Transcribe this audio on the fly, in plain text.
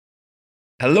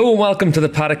Hello and welcome to the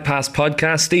Paddock Pass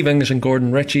podcast. Steve English and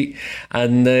Gordon Ritchie.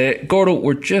 And Gordo,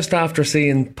 we're just after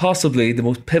seeing possibly the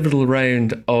most pivotal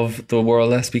round of the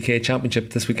World SBK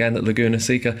Championship this weekend at Laguna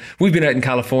Seca. We've been out in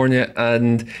California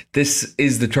and this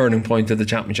is the turning point of the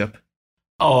championship.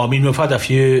 Oh, I mean, we've had a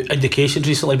few indications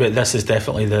recently, but this is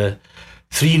definitely the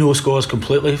 3 scores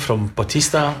completely from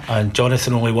Bautista, and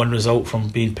Jonathan only one result from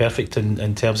being perfect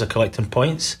in terms of collecting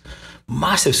points.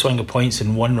 Massive swing of points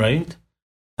in one round.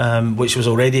 Which was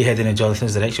already heading in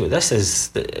Jonathan's direction. But this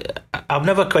is... I've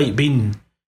never quite been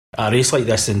at a race like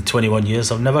this in 21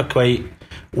 years. I've never quite...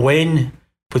 When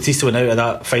Bautista went out of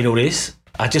that final race,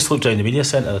 I just looked around the media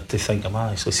centre to think, am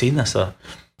I actually seeing this? Or,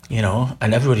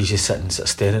 and everybody's just sitting sort of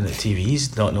staring at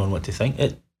TVs, not knowing what to think.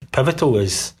 Pivotal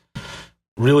is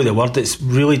really the word. It's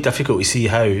really difficult to see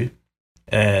how,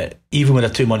 even with a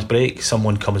 2-month break,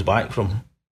 someone comes back from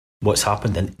what's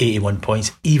happened in 81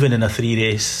 points, even in a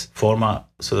 3-race format.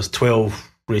 So there's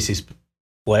 12 races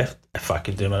left, if I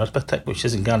can do my arithmetic, which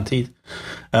isn't guaranteed.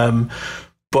 But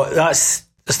there's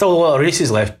still a lot of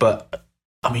races left, but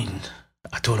I mean,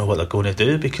 I don't know what they're going to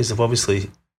do because they've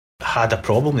obviously had a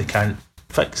problem they can't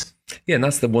fix. Yeah, and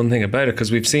that's the one thing about it,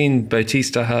 because we've seen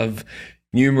Bautista have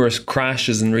numerous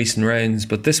crashes in recent rounds,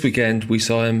 but this weekend we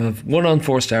saw him have one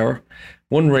unforced error,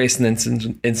 one racing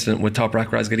incident with Toprak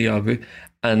Razgatlioglu,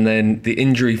 and then the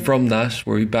injury from that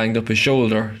where he banged up his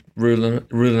shoulder, ruling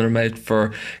him out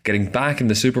for getting back in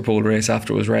the Superpole race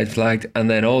after it was red flagged, and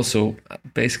then also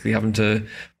basically having to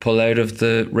pull out of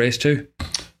the race too.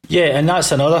 Yeah, and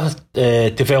that's another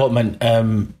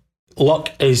development. Luck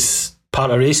is part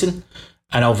of racing,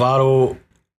 and Alvaro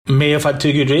may have had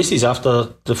 2 good races after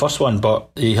the first one,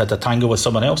 but he had a tangle with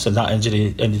someone else, and that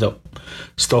injury ended up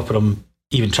stopping him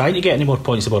even trying to get any more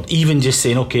points aboard, even just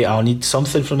saying, okay, I'll need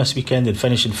something from this weekend and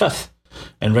finishing 5th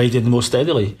and riding more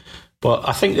steadily. But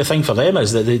I think the thing for them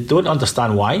is that they don't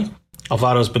understand why.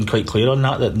 Alvaro's been quite clear on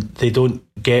that they don't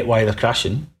get why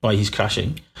he's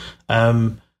crashing.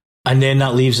 And then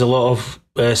that leaves a lot of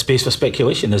space for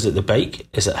speculation. Is it the bike?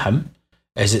 Is it him?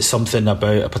 Is it something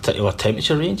about a particular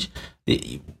temperature range?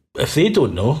 If they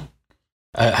don't know,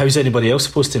 how's anybody else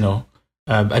supposed to know?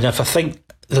 And if I think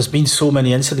there's been so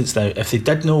many incidents now, if they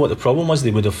did know what the problem was,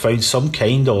 they would have found some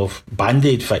kind of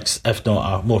band-aid fix, if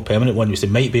not a more permanent one, which they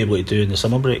might be able to do in the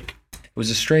summer break. It was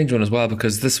a strange one as well,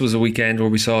 because this was a weekend where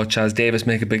we saw Chaz Davies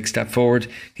make a big step forward.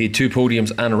 He had 2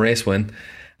 podiums and a race win,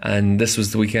 and this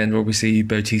was the weekend where we see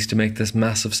Bautista make this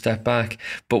massive step back.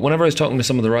 But whenever I was talking to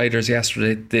some of the riders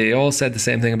yesterday, they all said the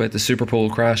same thing about the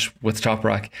Superpole crash with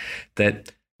Toprak,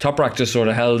 that Toprak just sort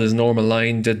of held his normal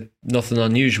line, did nothing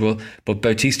unusual, but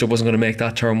Bautista wasn't going to make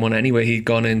that turn 1 anyway. He'd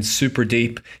gone in super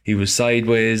deep, he was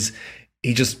sideways,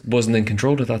 he just wasn't in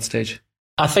control at that stage.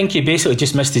 I think he basically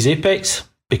just missed his apex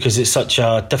because it's such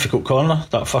a difficult corner,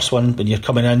 that first one when you're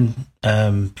coming in,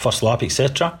 first lap,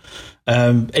 etc.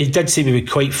 He did seem to be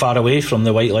quite far away from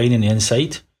the white line on the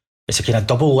inside. It's a kind of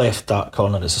double left, that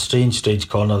corner. It's a strange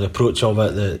corner. The approach of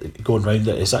it, the going round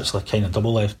it, is actually kind of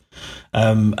double left.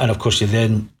 And of course you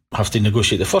then have to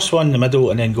negotiate the first one in the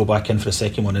middle and then go back in for the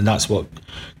second one, and that's what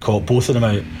caught both of them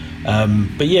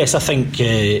out. But yes, I think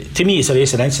to me it's a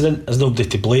racing incident. There's nobody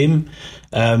to blame.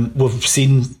 We've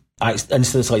seen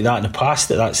incidents like that in the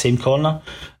past at that same corner.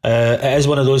 It is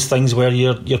one of those things where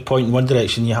you're pointing one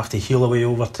direction, you have to heel away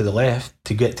over to the left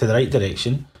to get to the right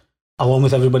direction along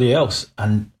with everybody else.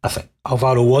 And I think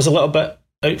Alvaro was a little bit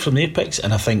out from the apex,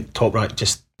 and I think Toprak,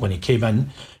 just when he came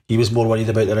in, he was more worried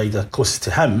about the rider closest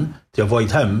to him to avoid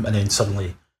him, and then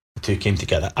suddenly the two came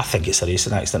together. I think it's a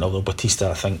racing accident, although Bautista,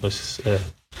 I think, was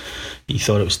he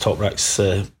thought it was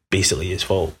Toprak's basically his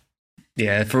fault.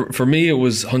 Yeah, for me it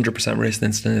was 100% racing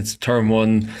incident. It's turn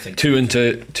 1, 2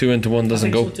 into 1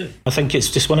 doesn't go. So I think it's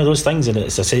just one of those things, and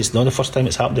as I say, it's not the first time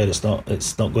it's happened there. It's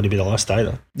not going to be the last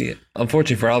either. Yeah,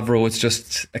 unfortunately for Alvaro, it's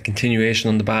just a continuation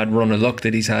on the bad run of luck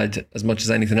that he's had as much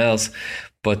as anything else.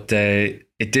 But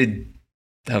it did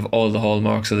have all the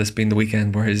hallmarks of this being the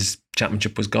weekend where his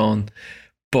championship was gone.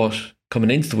 But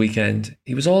coming into the weekend,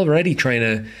 he was already trying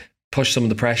to push some of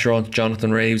the pressure onto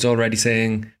Jonathan Rea. He was already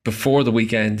saying before the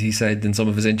weekend, he said in some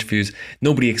of his interviews,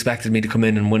 nobody expected me to come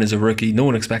in and win as a rookie. No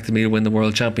one expected me to win the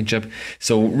World Championship.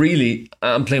 So really,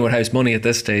 I'm playing with house money at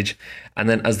this stage. And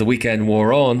then as the weekend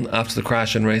wore on, after the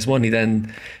crash in race 1, he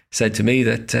then said to me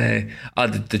that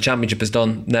the championship is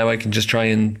done. Now I can just try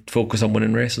and focus on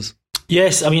winning races.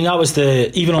 Yes, I mean, that was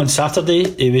even on Saturday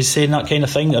he was saying that kind of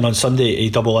thing, and on Sunday he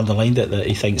double underlined it, that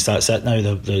he thinks that's it now.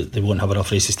 They won't have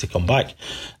enough races to come back.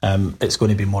 It's going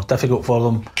to be more difficult for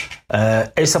them.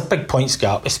 It's a big points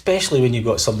gap, especially when you've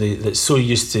got somebody that's so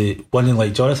used to winning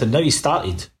like Jonathan. Now he's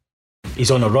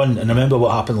on a run, and remember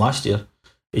what happened last year.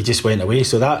 he just went away.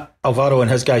 So that Alvaro and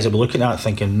his guys will be looking at it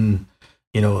thinking,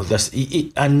 this.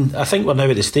 And I think we're now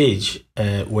at the stage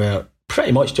where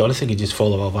pretty much Jonathan can just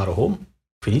follow Alvaro home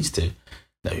if he needs to.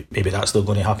 Now, maybe that's not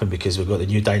going to happen because we've got the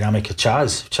new dynamic of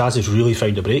Chaz. If Chaz has really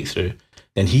found a breakthrough,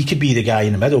 then he could be the guy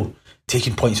in the middle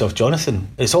taking points off Jonathan.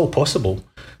 It's all possible.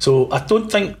 So I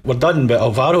don't think we're done, but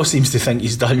Alvaro seems to think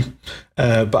he's done.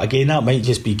 But again, that might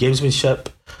just be gamesmanship.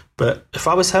 But if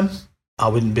I was him, I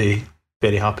wouldn't be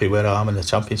very happy where I am in the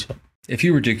championship. If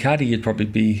you were Ducati, you'd probably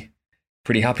be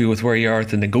pretty happy with where you are at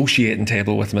the negotiating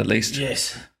table with him at least.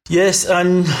 Yes,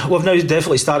 and we've now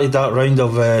definitely started that round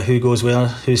of who goes where,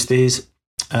 who stays.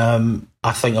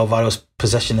 I think Alvaro's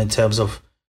position in terms of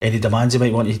any demands he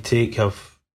might want to take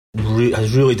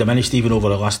has really diminished even over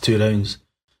the last 2 rounds.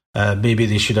 Maybe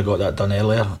they should have got that done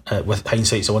earlier. With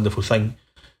hindsight's a wonderful thing.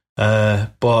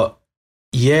 But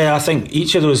yeah, I think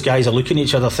each of those guys are looking at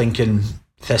each other thinking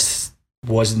this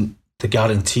wasn't the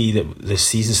guarantee that the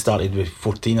season started with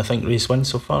 14, I think, race wins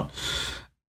so far.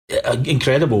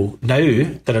 Incredible. Now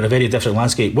they're in a very different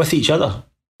landscape with each other.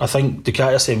 I think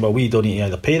Ducati are saying, well, we don't need to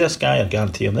either pay this guy or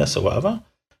guarantee him this or whatever.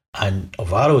 And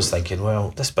Alvaro's thinking,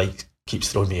 well, this bike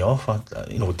keeps throwing me off.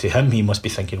 To him, he must be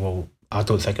thinking, well, I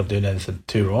don't think I'm doing anything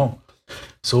too wrong.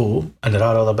 So, and there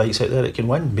are other bikes out there that can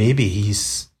win. Maybe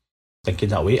he's thinking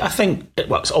that way. I think,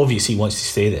 it's obvious he wants to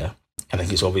stay there. I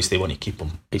think it's obvious they want to keep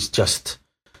him. It's just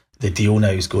the deal now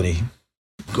is going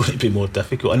to be more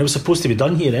difficult. And it was supposed to be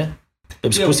done here, eh? It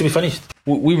was supposed to be finished.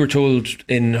 We were told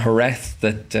in Jerez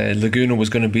that Laguna was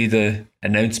going to be the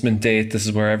announcement date. This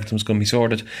is where everything was going to be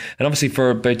sorted. And obviously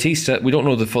for Bautista, we don't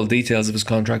know the full details of his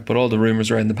contract, but all the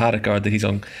rumours around the paddock are that he's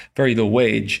on very low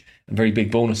wage and very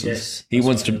big bonuses. Yes, he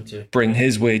wants to bring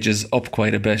his wages up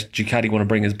quite a bit. Ducati want to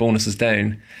bring his bonuses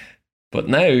down. But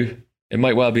now it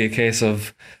might well be a case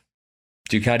of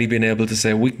Ducati being able to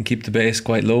say, we can keep the base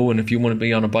quite low, and if you want to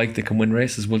be on a bike that can win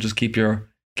races, we'll just keep your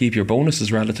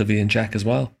bonuses relatively in check as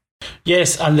well.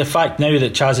 Yes, and the fact now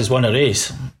that Chaz has won a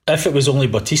race, if it was only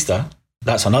Bautista,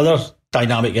 that's another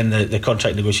dynamic in the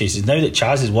contract negotiations. Now that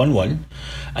Chaz has won one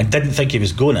and didn't think he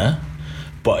was gonna,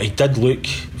 but he did look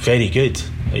very good.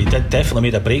 He did definitely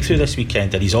made a breakthrough this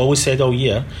weekend, and he's always said all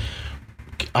year,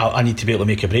 I need to be able to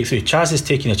make a breakthrough. Chaz has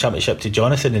taken a championship to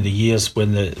Jonathan in the years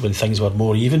when things were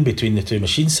more even between the two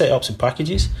machine setups and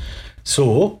packages.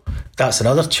 So that's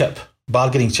another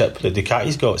bargaining chip that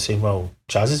Ducati's got, saying, well,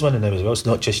 Chaz is winning now as well. It's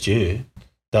not just you.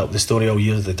 That the story all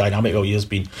year, the dynamic all year has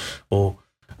been,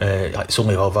 it's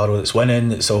only Alvaro that's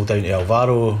winning. It's all down to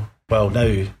Alvaro. Well,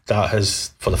 now that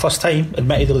has, for the first time,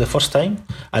 admittedly the first time,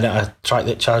 and at a track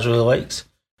that Chaz really likes,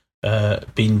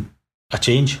 been a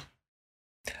change.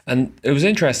 And it was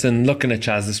interesting looking at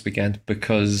Chaz this weekend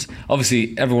because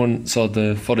obviously everyone saw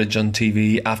the footage on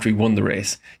TV after he won the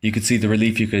race. You could see the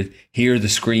relief, you could hear the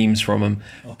screams from him.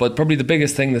 But probably the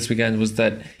biggest thing this weekend was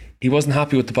that he wasn't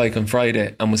happy with the bike on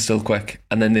Friday and was still quick.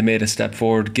 And then they made a step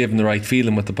forward, gave him the right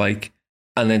feeling with the bike.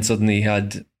 And then suddenly he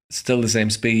had still the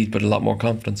same speed, but a lot more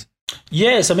confidence.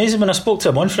 Yeah, it's amazing. When I spoke to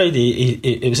him on Friday,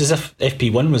 it was as if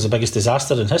FP1 was the biggest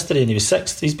disaster in history and he was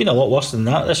 6th. He's been a lot worse than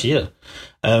that this year.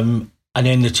 And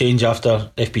then the change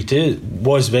after FP2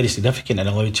 was very significant and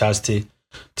allowed Chaz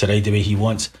to ride the way he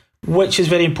wants, which is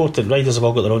very important. Riders have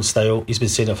all got their own style. He's been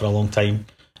saying it for a long time.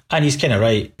 And he's kind of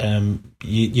right.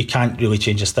 You can't really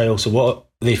change a style. So what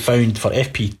they found for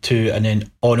FP2 and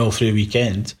then on all through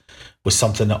weekend was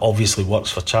something that obviously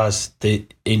works for Chaz.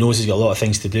 He knows he's got a lot of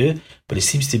things to do, but it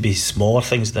seems to be smaller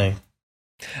things now.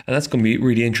 And that's going to be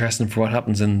really interesting for what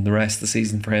happens in the rest of the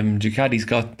season for him. Ducati's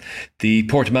got the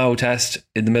Portimao test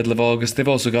in the middle of August. They've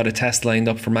also got a test lined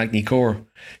up for Magny-Cours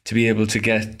to be able to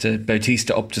get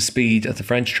Bautista up to speed at the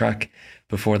French track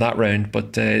before that round.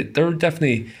 But they're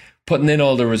definitely putting in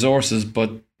all their resources.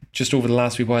 But just over the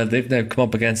last wee while, they've now come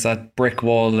up against that brick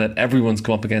wall that everyone's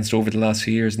come up against over the last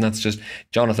few years. And that's just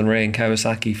Jonathan Rea and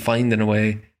Kawasaki finding a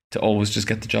way to always just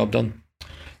get the job done.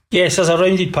 Yes, as a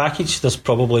rounded package, there's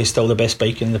probably still the best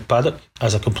bike in the paddock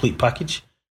as a complete package.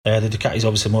 The Ducati's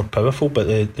obviously more powerful, but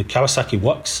the Kawasaki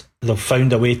works. They've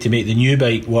found a way to make the new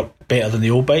bike work better than the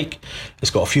old bike.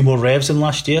 It's got a few more revs than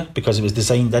last year because it was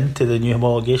designed into the new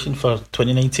homologation for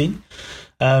 2019.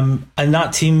 And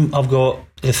that team have got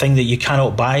the thing that you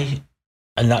cannot buy,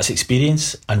 and that's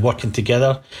experience and working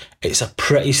together. It's a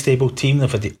pretty stable team. They've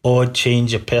had the odd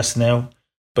change of personnel,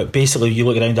 but basically you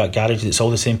look around that garage, it's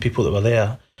all the same people that were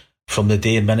there from the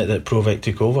day and minute that Provec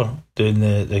took over doing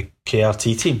the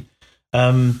KRT team.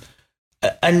 And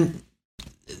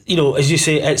you know, as you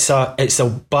say, it's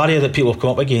a barrier that people have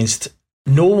come up against.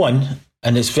 No one,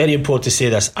 and it's very important to say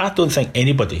this, I don't think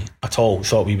anybody at all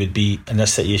thought we would be in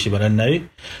this situation we're in now,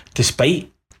 despite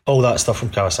all that stuff from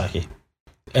Kawasaki.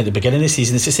 at the beginning of the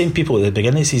season. It's the same people at the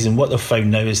beginning of the season. What they've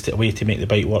found now is a way to make the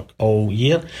bike work all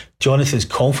year. Jonathan's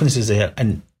confidence is there,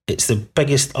 and it's the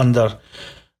biggest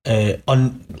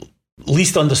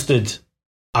least understood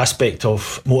aspect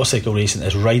of motorcycle racing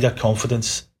is rider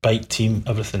confidence, bike, team,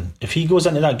 everything. If he goes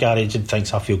into that garage and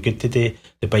thinks, I feel good today,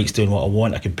 the bike's doing what I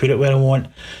want, I can put it where I want,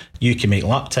 you can make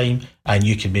lap time and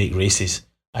you can make races.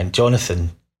 And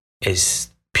Jonathan is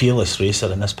peerless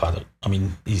racer in this paddock. I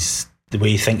mean, he's the way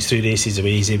he thinks through races, the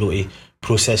way he's able to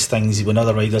process things. When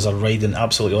other riders are riding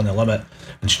absolutely on the limit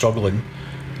and struggling,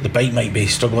 the bike might be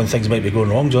struggling, things might be going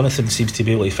wrong. Jonathan seems to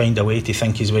be able to find a way to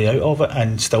think his way out of it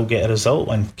and still get a result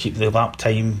and keep the lap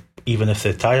time, even if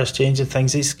the tyres change and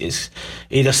things.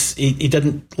 He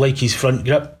didn't like his front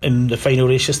grip in the final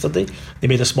race yesterday. They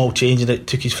made a small change and it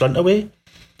took his front away,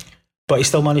 but he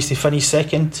still managed to finish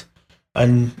second,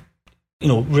 and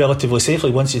relatively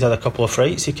safely. Once he'd had a couple of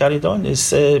frights, he carried on.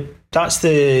 That's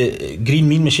the Green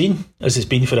Mean Machine as it's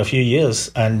been for a few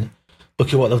years, and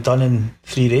look at what they've done in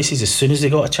 3 races. As soon as they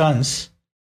got a chance,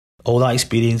 all that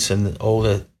experience and all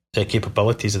the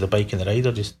capabilities of the bike and the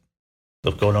rider,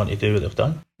 they've gone on to do what they've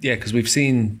done. Yeah, because we've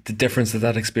seen the difference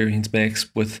that experience makes.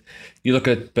 You look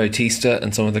at Bautista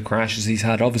and some of the crashes he's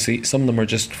had. Obviously, some of them are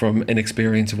just from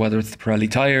inexperience of whether it's the Pirelli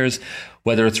tyres,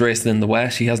 whether it's racing in the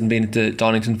wet. He hasn't been at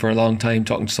Donington for a long time.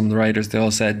 Talking to some of the riders, they all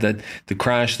said that the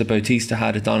crash that Bautista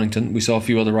had at Donington, we saw a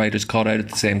few other riders caught out at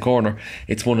the same corner.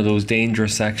 It's one of those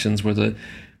dangerous sections where the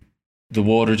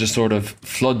water just sort of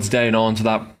floods down onto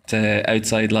that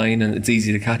outside line, and it's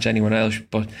easy to catch anyone else.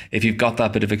 But if you've got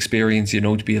that bit of experience,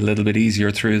 to be a little bit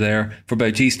easier through there. For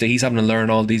Bautista, he's having to learn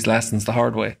all these lessons the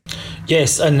hard way.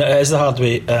 Yes, and it is the hard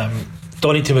way.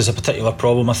 Donington was a particular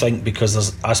problem, I think, because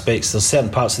there's certain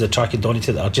parts of the track in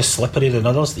Donington that are just slipperier than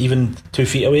others, even 2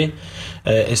 feet away.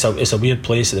 It's a weird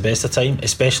place at the best of time,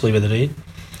 especially with the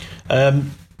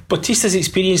rain. Bautista's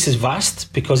experience is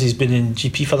vast because he's been in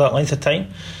GP for that length of time.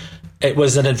 It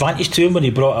was an advantage to him when he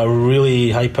brought a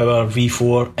really high power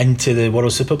V4 into the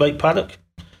World Superbike paddock.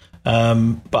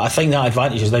 But I think that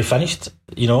advantage is now finished.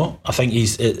 I think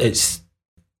it's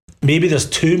maybe there's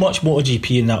too much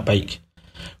MotoGP in that bike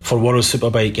for World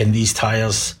Superbike and these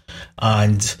tyres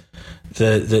and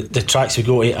the tracks we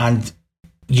go to, and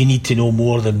you need to know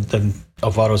more than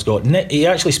Alvaro's got. He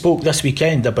actually spoke this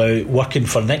weekend about working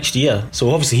for next year. So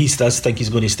obviously he does think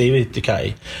he's going to stay with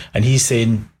Ducati, and he's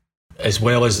saying, as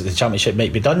well as the championship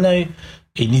might be done now,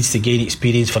 he needs to gain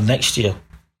experience for next year.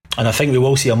 And I think we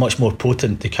will see a much more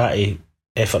potent Ducati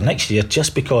effort next year,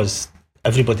 just because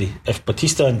everybody, if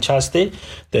Bautista and Chaz stay,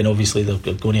 then obviously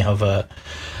they're going to have the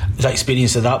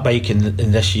experience of that bike in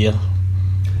this year.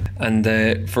 And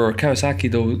for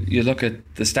Kawasaki, though, you look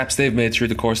at the steps they've made through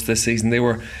the course of this season. They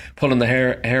were pulling the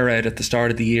hair out at the start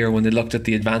of the year when they looked at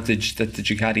the advantage that the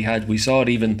Ducati had. We saw it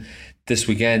even this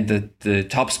weekend, that the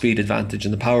top speed advantage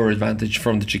and the power advantage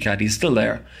from the Ducati is still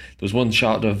there. There was one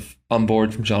shot of on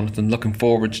board from Jonathan looking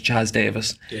forward to Chaz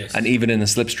Davis. Yes. And even in the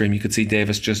slipstream, you could see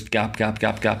Davis just gap. So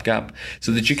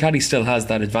the Ducati still has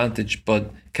that advantage,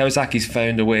 but Kawasaki's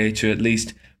found a way to at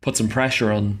least put some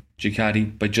pressure on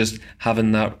Ducati by just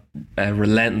having that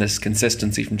relentless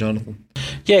consistency from Jonathan.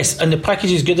 Yes, and the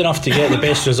package is good enough to get the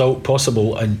best result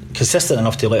possible and consistent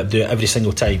enough to let him do it every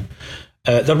single time.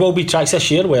 There will be tracks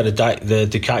this year where the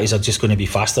Ducatis are just going to be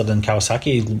faster than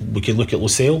Kawasaki. We can look at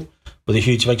Losail with a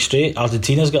huge big straight.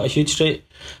 Argentina's got a huge straight.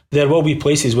 There will be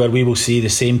places where we will see the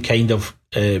same kind of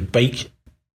bike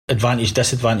advantage,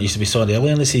 disadvantage that we saw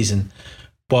earlier in the season.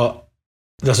 But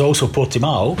there's also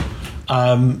Portimao.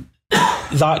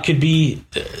 That could be...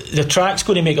 The track's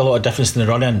going to make a lot of difference in the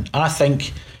run-in. I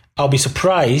think I'll be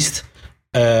surprised...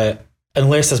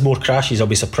 unless there's more crashes, I'll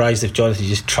be surprised if Jonathan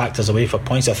just tracked us away for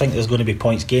points. I think there's going to be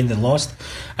points gained and lost,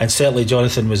 and certainly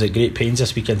Jonathan was at great pains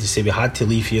this weekend to say we had to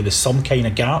leave here with some kind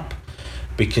of gap,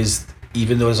 because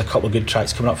even though there's a couple of good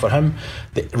tracks coming up for him,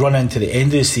 the run into the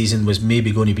end of the season was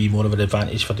maybe going to be more of an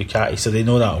advantage for Ducati, so they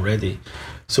know that already.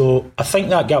 So I think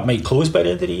that gap might close by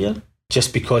the end of the year,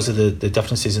 just because of the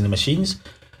differences in the machines.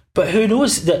 But who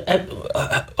knows,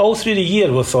 that all through the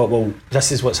year we thought, well,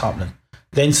 this is what's happening.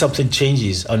 Then something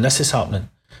changes and this is happening.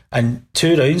 And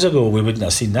 2 rounds ago we wouldn't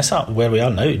have seen this happen where we are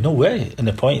now. No way in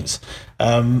the points.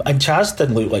 And Chaz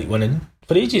didn't look like winning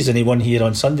for ages, and he won here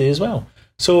on Sunday as well.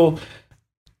 So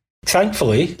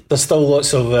thankfully there's still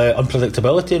lots of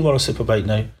unpredictability in World Superbike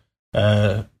now,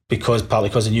 partly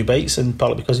because of new bikes and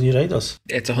partly because of new riders.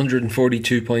 It's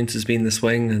 142 points has been the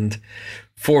swing, and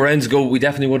 4 rounds ago, we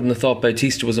definitely wouldn't have thought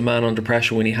Bautista was a man under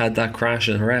pressure when he had that crash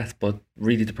in Jerez, but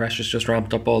really the pressure's just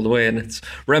ramped up all the way, and it's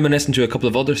reminiscent to a couple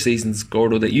of other seasons,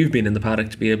 Gordo, that you've been in the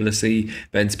paddock, to be able to see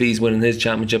Ben Spies winning his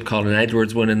championship, Colin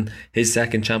Edwards winning his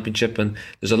second championship, and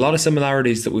there's a lot of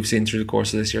similarities that we've seen through the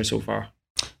course of this year so far.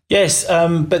 Yes,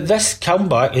 but this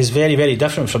comeback is very, very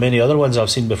different from any other ones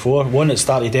I've seen before. One, it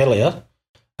started earlier,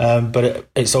 but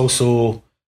it's also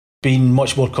been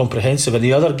much more comprehensive. And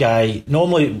the other guy,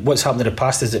 normally what's happened in the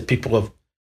past is that people have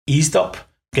eased up,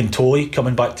 Gintoy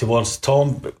coming back towards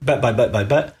Tom bit by bit by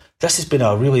bit. This has been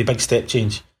a really big step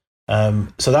change.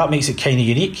 So that makes it kind of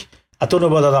unique. I don't know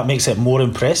whether that makes it more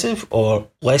impressive or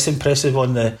less impressive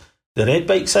on the red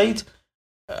bike side.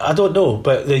 I don't know,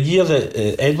 but the year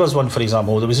that Edwards won, for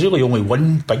example, there was really only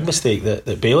one big mistake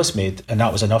that Bayliss made, and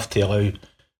that was enough to allow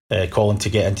Colin to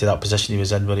get into that position he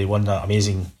was in, where he won that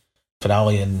amazing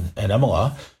finale in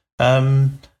Imola.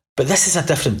 But this is a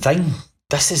different thing.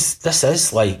 This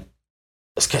is like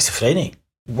schizophrenic.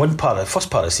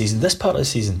 First part of the season, this part of the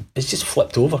season, it's just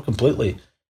flipped over completely.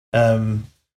 I've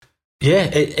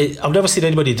never seen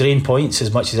anybody drain points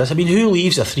as much as this. I mean, who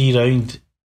leaves a 3-round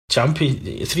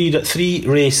three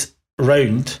race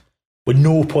round with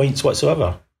no points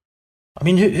whatsoever? I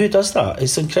mean, who does that?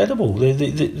 It's incredible.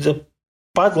 The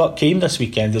bad luck came this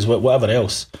weekend as whatever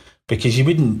else, because you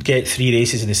wouldn't get 3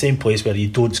 races in the same place where you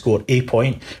don't score a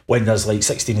point when there's like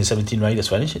 16 and 17 riders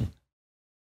finishing.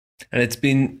 And it's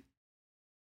been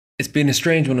a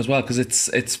strange one as well, because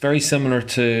it's very similar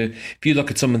to, if you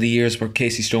look at some of the years where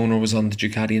Casey Stoner was on the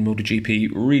Ducati and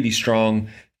MotoGP, really strong,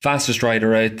 fastest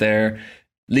rider out there,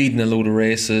 leading a load of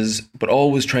races, but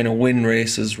always trying to win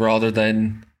races rather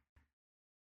than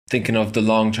thinking of the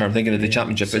long term, thinking of the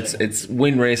championship. It's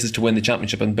win races to win the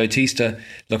championship, and Bautista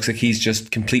looks like he's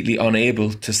just completely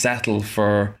unable to settle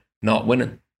for not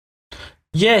winning.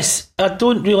 Yes, I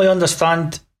don't really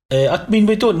understand. I mean,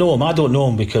 we don't know him. I don't know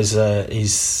him because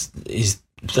this is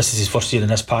his first year in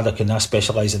this paddock, and I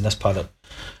specialise in this paddock.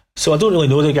 So I don't really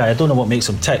know the guy. I don't know what makes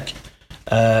him tick.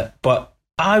 But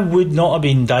I would not have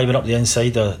been diving up the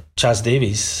inside of Chaz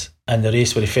Davies in the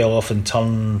race where he fell off in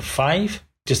turn 5,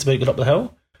 just about going up the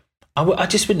hill. I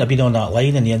just wouldn't have been on that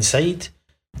line in the inside.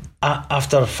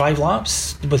 After 5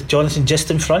 laps, with Jonathan just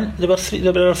in front, there were a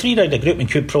 3-rider group and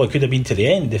probably could have been to the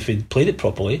end if he'd played it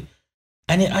properly.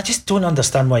 And I just don't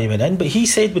understand why he went in. But he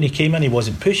said when he came in he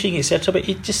wasn't pushing, etc. But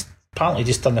he apparently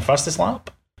just done the fastest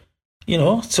lap.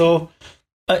 So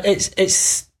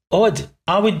it's odd.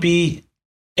 I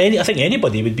think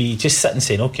anybody would be just sitting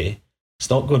saying, okay, it's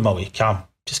not going my way, calm.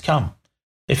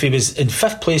 If he was in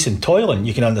 5th place and toiling,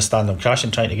 you can understand him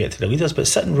crashing trying to get to the leaders, but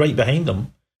sitting right behind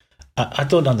them, I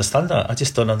don't understand that. I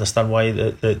just don't understand why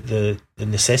the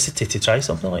necessity to try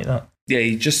something like that. Yeah,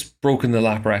 he just broken the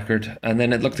lap record, and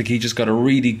then it looked like he just got a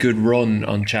really good run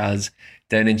on Chaz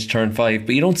down into turn 5,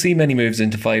 but you don't see many moves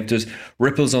into 5. There's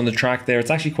ripples on the track there.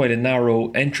 It's actually quite a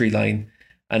narrow entry line,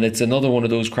 and it's another one of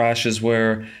those crashes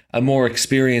where a more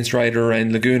experienced rider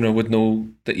around Laguna would know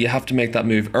that you have to make that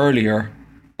move earlier.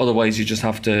 Otherwise, you just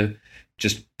have to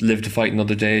just live to fight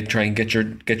another day, try and get your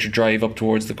drive up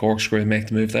towards the corkscrew and make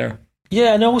the move there.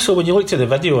 Yeah, and also when you look to the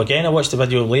video again, I watched the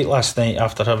video late last night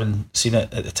after having seen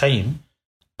it at the time,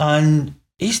 and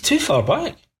he's too far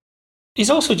back.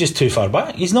 He's also just too far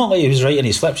back. He's not like he was right in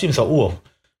his slipstream and thought, oh,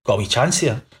 got a wee chance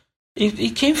here. He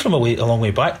came from a long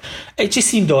way back. It just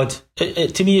seemed odd.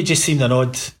 To me, it just seemed an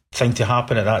odd thing to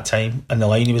happen at that time, and the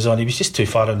line he was on, he was just too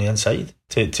far on the inside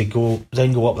to go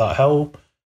up that hill.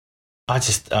 I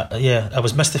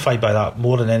was mystified by that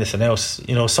more than anything else.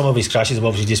 Some of his crashes have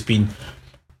obviously just been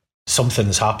something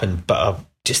that's happened, but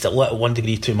just a little 1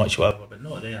 degree too much, whatever, but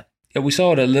not there. Yeah, we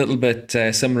saw it a little bit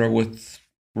similar with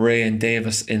Ray and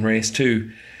Davis in race 2,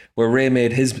 where Ray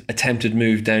made his attempted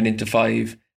move down into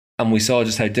 5, and we saw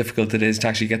just how difficult it is to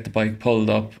actually get the bike pulled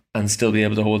up and still be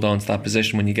able to hold on to that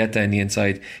position when you get down the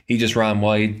inside. He just ran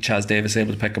wide, Chaz Davis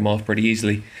able to pick him off pretty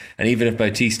easily, and even if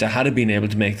Bautista had been able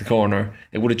to make the corner,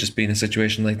 it would have just been a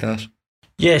situation like that.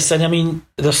 Yes, and I mean,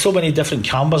 there's so many different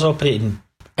cambers operating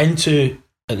into,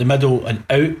 at the middle and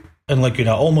out in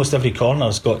Laguna. Almost every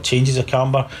corner's got changes of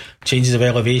camber, changes of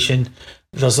elevation.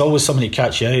 There's always somebody to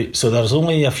catch you out, so there's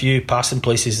only a few passing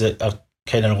places that are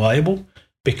kind of reliable,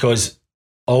 because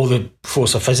all the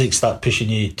force of physics start pushing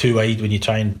you too wide when you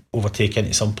try and overtake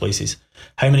into some places.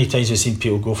 How many times have we seen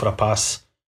people go for a pass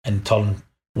in turn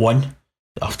 1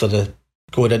 after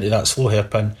going into that slow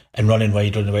hairpin and running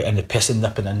wide, and the pissing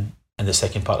nipping in the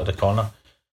second part of the corner?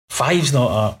 5's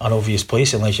not an obvious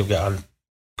place unless you've got a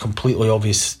completely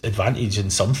obvious advantage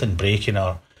in something, braking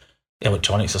or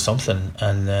electronics or something.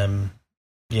 And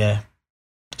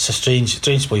it's a strange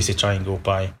place to try and go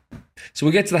by. So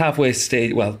we get to the halfway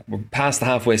stage. Well, we're past the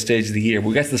halfway stage of the year.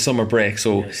 We get to the summer break.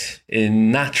 So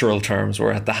in natural terms,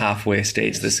 we're at the halfway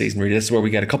stage this season. Really, this is where we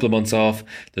get a couple of months off.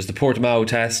 There's the Portimao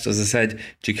test, as I said.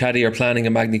 Ducati are planning a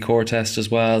Magny-Cours test as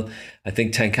well. I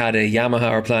think Tenkate, Yamaha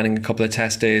are planning a couple of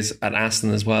test days at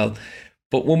Aston as well.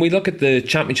 But when we look at the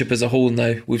championship as a whole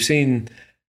now, we've seen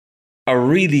a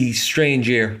really strange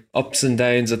year, ups and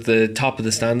downs at the top of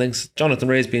the standings. Jonathan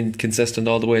Ray's been consistent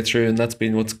all the way through, and that's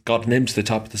been what's gotten him to the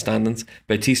top of the standings.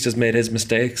 Bautista's made his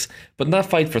mistakes, but in that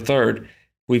fight for third,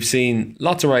 we've seen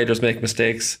lots of riders make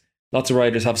mistakes, lots of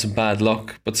riders have some bad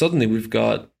luck, but suddenly we've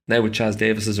got, now with Chaz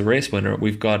Davies as a race winner,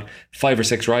 we've got 5 or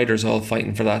 6 riders all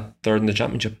fighting for that third in the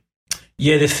championship.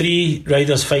 Yeah, the 3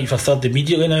 riders fighting for third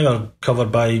immediately now are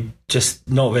covered by just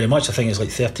not very much. I think it's like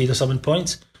 13 or 7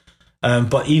 points.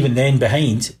 But even then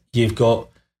behind, you've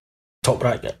got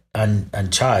Toprak and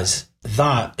Chaz.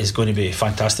 That is going to be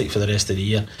fantastic for the rest of the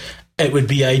year. It would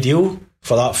be ideal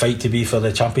for that fight to be for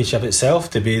the championship itself,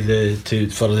 to be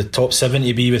for the top 7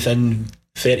 to be within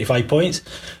 35 points.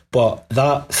 But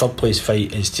that third place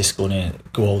fight is just going to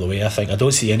go all the way, I think. I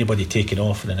don't see anybody taking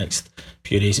off in the next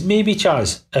few days. Maybe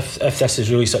Chaz, if this is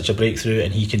really such a breakthrough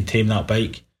and he can tame that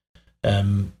bike.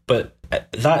 But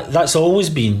that's always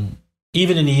been,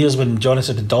 even in the years when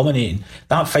Jonathan's been dominating,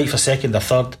 that fight for second or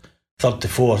third to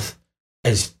fourth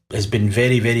has been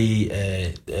very, very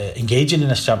engaging in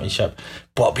this championship.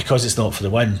 But because it's not for the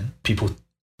win, people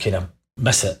kind of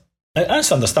miss it.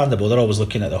 That's understandable. They're always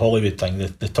looking at the Hollywood thing,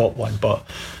 the top one. But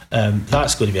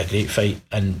that's going to be a great fight,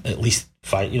 and at least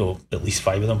 5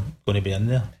 of them going to be in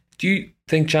there. Do you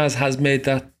think Chaz has made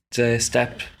that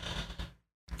step?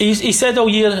 He said all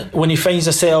year, when he finds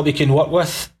a setup he can work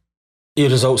with, your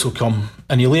results will come,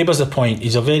 and he labours the point.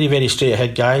 He's a very, very straight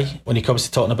ahead guy when he comes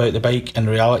to talking about the bike and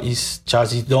realities.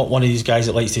 Chaz, he's not one of these guys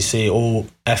that likes to say, oh,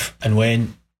 if and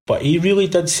when, but he really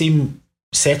did seem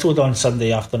settled on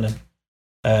Sunday afternoon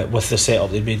with the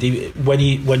setup they made. When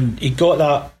he got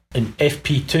that in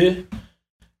FP2,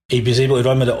 he was able to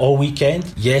run with it all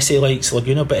weekend. Yes, he likes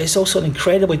Laguna, but it's also an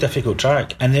incredibly difficult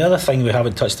track. And the other thing we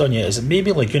haven't touched on yet is that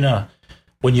maybe Laguna,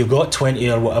 when you've got 20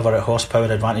 or whatever at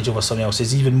horsepower advantage over someone else,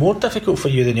 is even more difficult for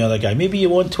you than the other guy. Maybe you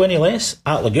want 20 less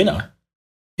at Laguna.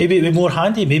 Maybe it would be more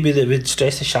handy. Maybe they would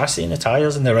stress the chassis and the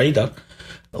tyres and the rider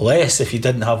less if you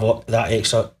didn't have that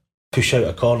extra push out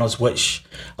of corners, which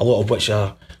a lot of which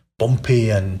are bumpy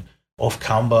and off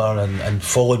camber and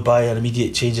followed by an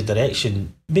immediate change of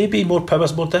direction. Maybe more power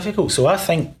is more difficult. So I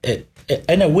think it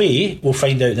in a way, we'll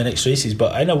find out in the next races,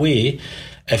 but in a way,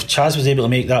 if Chaz was able to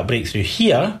make that breakthrough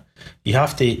here, you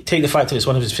have to take the fact that it's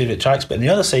one of his favourite tracks, but on the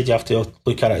other side you have to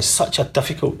look at it as such a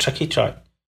difficult, tricky track,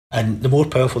 and the more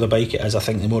powerful the bike it is, I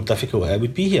think the more difficult it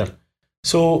would be here.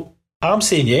 So I'm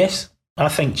saying yes, I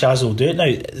think Chaz will do it. Now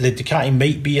the Ducati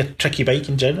might be a tricky bike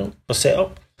in general for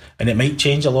setup, and it might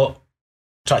change a lot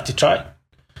track to track,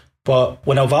 but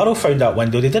when Alvaro found that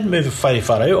window, they didn't move very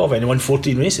far out of it and won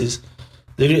 14 races.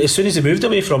 As soon as they moved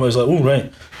away from it, it was like, oh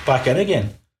right, back in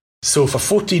again. So for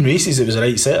 14 races it was the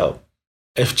right setup.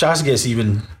 If Chaz gets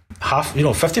even half,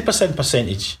 50%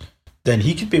 percentage, then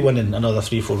he could be winning another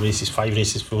 3-4 races, 5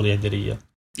 races before the end of the year.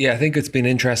 Yeah, I think it's been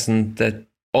interesting that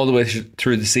all the way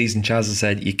through the season, Chaz has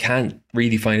said you can't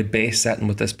really find a base setting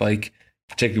with this bike,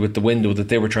 particularly with the window that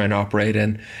they were trying to operate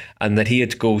in, and that he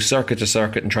had to go circuit to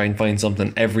circuit and try and find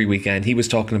something every weekend. He was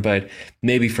talking about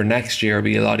maybe for next year it'll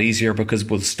be a lot easier because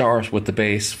we'll start with the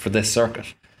base for this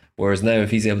circuit. Whereas now,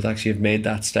 if he's able to actually have made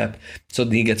that step,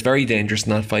 suddenly he gets very dangerous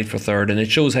in that fight for third, and it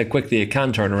shows how quickly it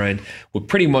can turn around. With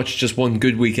pretty much just one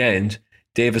good weekend,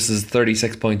 Davis is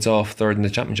 36 points off third in the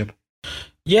championship.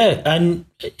 Yeah, and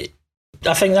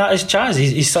I think that is Chaz.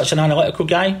 He's such an analytical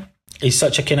guy. He's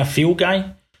such a kind of feel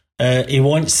guy. He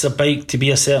wants a bike to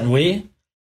be a certain way.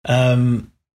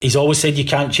 He's always said you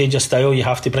can't change your style, you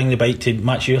have to bring the bike to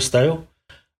match your style.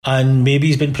 And maybe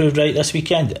he's been proved right this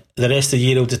weekend. The rest of the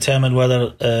year will determine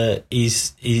whether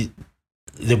they've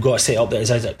got a setup that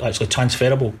is actually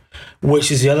transferable,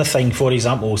 which is the other thing. For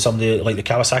example, somebody like the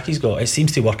Kawasaki's got, it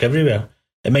seems to work everywhere.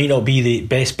 It might not be the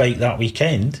best bike that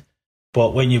weekend,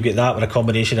 but when you get that with a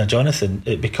combination of Jonathan,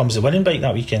 it becomes the winning bike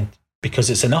that weekend because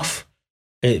it's enough.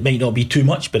 It might not be too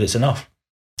much, but it's enough.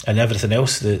 And everything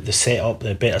else, the setup,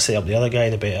 the better setup, the other guy,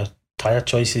 the better tyre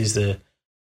choices, the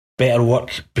better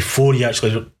work before you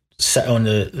actually sit on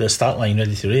the start line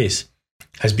ready to race,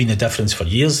 has been the difference for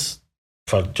years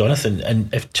for Jonathan.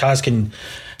 And if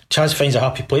Chaz finds a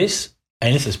happy place,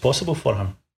 anything's possible for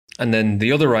him. And then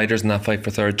the other riders in that fight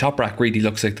for third, Toprak really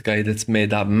looks like the guy that's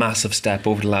made that massive step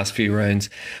over the last few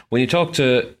rounds. When you talk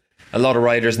to a lot of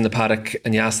riders in the paddock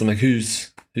and you ask them like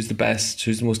who's the best,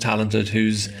 who's the most talented,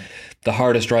 who's the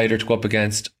hardest rider to go up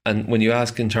against. And when you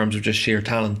ask in terms of just sheer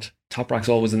talent, Toprak's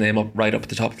always a name right up at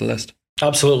the top of the list.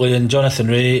 Absolutely, and Jonathan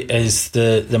Ray is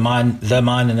the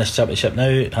man in this championship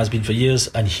now, has been for years,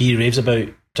 and he raves about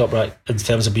Toprak in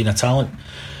terms of being a talent.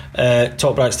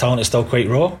 Toprak's talent is still quite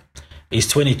raw. He's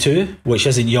 22, which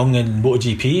isn't young in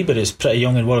MotoGP, but it's pretty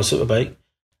young in World Superbike.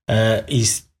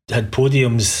 He's had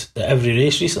podiums at every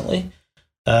race recently.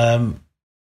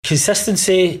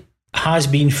 Consistency has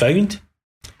been found.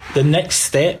 The next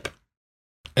step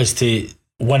is to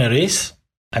win a race,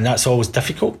 and that's always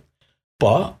difficult.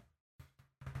 But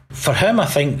for him, I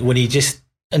think when he just,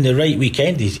 in the right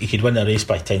weekend, he could win a race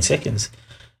by 10 seconds.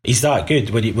 He's that good.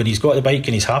 When he's got the bike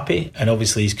and he's happy, and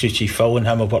obviously his crew chief Phil and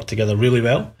him have worked together really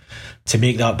well to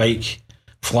make that bike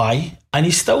fly. And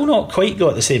he's still not quite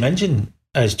got the same engine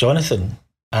as Jonathan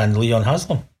and Leon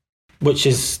Haslam, which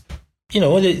is,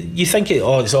 you think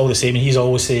it's all the same, and he's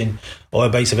always saying, the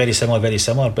bikes are very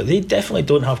similar, but they definitely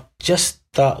don't have just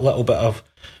that little bit of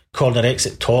corner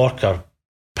exit torque or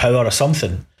power or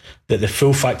something that the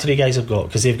full factory guys have got,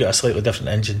 because they've got a slightly different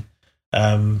engine.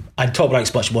 And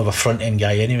Toprak's much more of a front end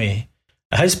guy anyway.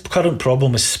 His current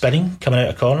problem is spinning coming out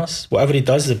of corners. Whatever he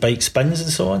does, the bike spins and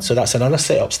so on. So that's another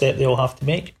setup step they all have to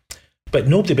make. But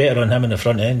nobody better on him in the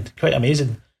front end. Quite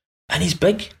amazing. And he's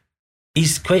big.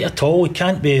 He's quite a tall, he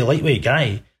can't be a lightweight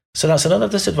guy. So that's another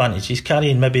disadvantage. He's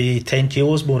carrying maybe 10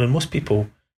 kilos more than most people,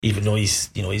 even though he's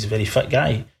a very fit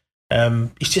guy.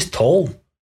 He's just tall.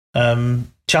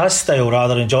 Chaz style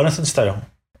rather than Jonathan style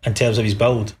in terms of his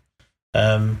build.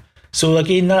 So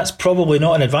again, that's probably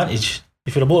not an advantage.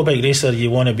 If you're a motorbike racer,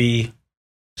 you want to be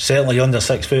certainly under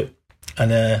 6 foot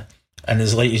and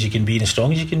as light as you can be and as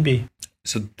strong as you can be.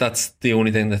 So that's the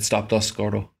only thing that stopped us,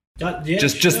 Gordo.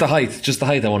 Just the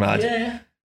height I want to add. Yeah.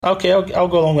 Okay, I'll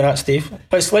go along with that, Steve.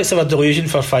 Let's have a delusion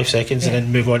for 5 seconds and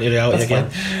then move on to reality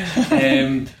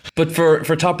again. But for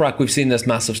Toprak, we've seen this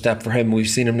massive step for him. We've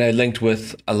seen him now linked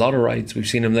with a lot of rides. We've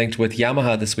seen him linked with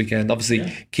Yamaha this weekend.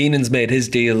 Obviously, Keenan's made his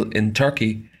deal in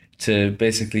Turkey to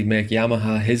basically make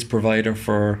Yamaha his provider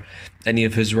for any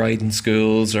of his riding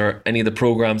schools or any of the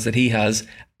programs that he has.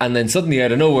 And then suddenly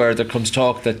out of nowhere, there comes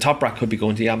talk that Toprak could be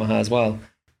going to Yamaha as well.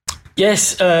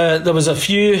 Yes, there was a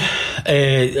few.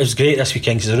 It was great this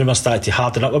weekend because the rumours started to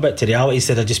harden up a bit to reality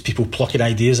instead of just people plucking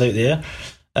ideas out there.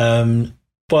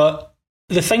 But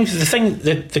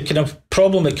the kind of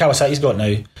problem that Kawasaki's got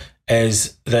now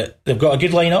is that they've got a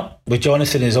good lineup with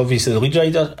Jonathan is obviously the lead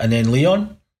rider, and then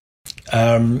Leon,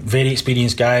 very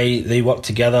experienced guy. They work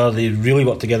together. They really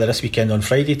worked together this weekend on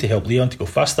Friday to help Leon to go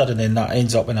faster, and then that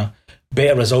ends up in a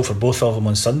better result for both of them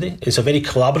on Sunday. It's a very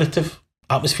collaborative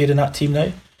atmosphere in that team now,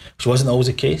 which wasn't always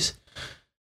the case.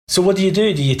 So what do?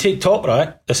 Do you take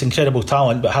Toprak, this incredible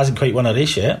talent but hasn't quite won a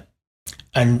race yet,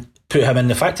 and put him in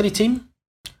the factory team?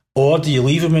 Or do you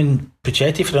leave him in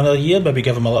Puccetti for another year, maybe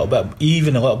give him a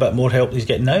little bit more help than he's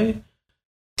getting now?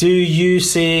 Do you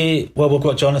say, well, we've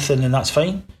got Jonathan and that's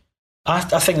fine? I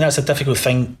think that's a difficult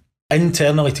thing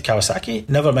internally to Kawasaki.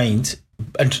 Never mind,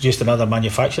 introduced another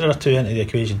manufacturer or two into the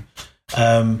equation.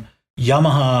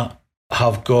 Yamaha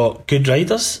have got good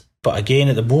riders, but again,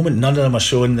 at the moment, none of them are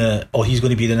showing he's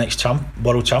going to be the next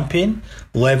world champion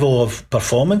level of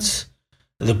performance.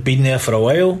 They've been there for a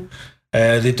while.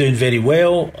 They're doing very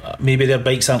well. Maybe their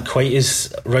bikes aren't quite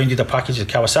as rounded a package as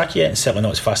Kawasaki yet, and certainly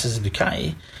not as fast as the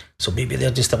Ducati. So maybe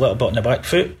they're just a little bit on the back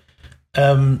foot.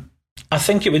 I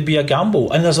think it would be a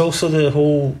gamble. And there's also the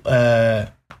whole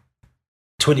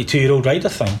 22-year-old rider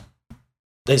thing.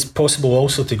 It's possible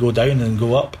also to go down and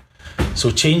go up.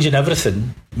 So changing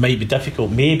everything might be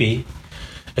difficult. Maybe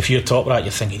if you're Toprak,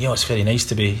 you're thinking, it's very nice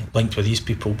to be linked with these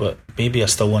people, but maybe I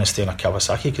still want to stay on a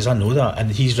Kawasaki because I know that.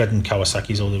 And he's ridden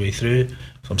Kawasaki's all the way through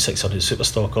from 600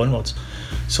 Superstock onwards.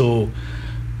 So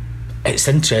it's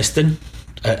interesting.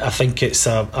 I think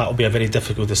that'll be a very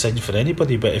difficult decision for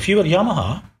anybody. But if you were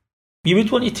Yamaha, you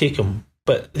would want to take him.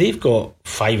 But they've got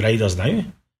 5 riders now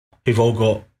who've all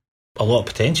got a lot of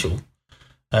potential.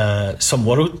 Some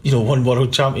world, one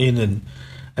world champion, and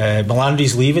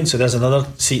Melandri's leaving, so there's another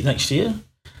seat next year.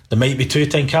 There might be 2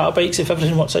 Tenkata bikes if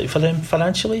everything works out for them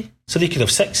financially. So they could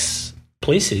have 6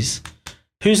 places.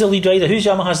 Who's the lead rider? Who's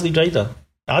Yamaha's lead rider?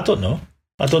 I don't know.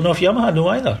 I don't know if Yamaha know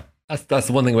either. That's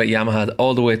the one thing about Yamaha.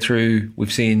 All the way through,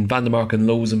 we've seen Van der Mark and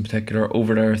Lowe's in particular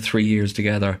over their 3 years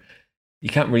together. You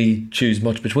can't really choose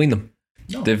much between them.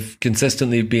 No. They've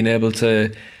consistently been able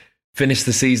to finish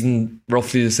the season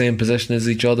roughly the same position as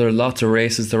each other. Lots of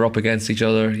races they're up against each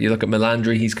other. You look at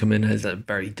Melandri, he's come in, has a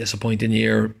very disappointing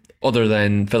year. Other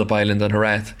than Phillip Island and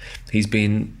Jerez, he's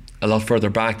been a lot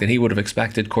further back than he would have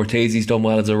expected. Cortese's done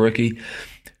well as a rookie.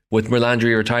 With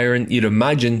Melandri retiring, you'd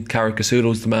imagine Carrot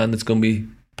Casulo's the man that's going to be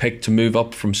pick to move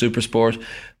up from Supersport,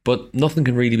 but nothing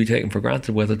can really be taken for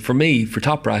granted with it. For me, for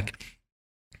Toprak,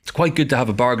 it's quite good to have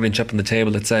a bargaining chip on the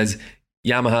table that says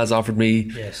Yamaha's offered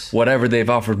me whatever they've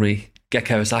offered me. Get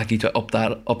Kawasaki to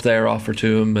up their offer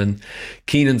to him, and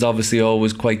Keenan's obviously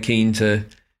always quite keen to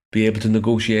be able to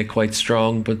negotiate quite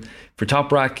strong. But for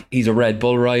Toprak, he's a Red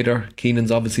Bull rider.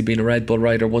 Keenan's obviously been a Red Bull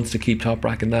rider, wants to keep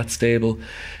Toprak in that stable.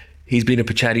 He's been a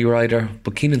Pacetti rider,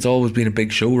 but Keenan's always been a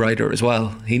big show rider as well.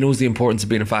 He knows the importance of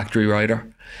being a factory rider.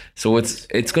 So it's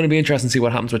going to be interesting to see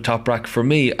what happens with Toprak. For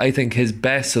me, I think his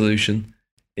best solution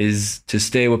is to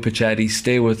stay with Pacetti,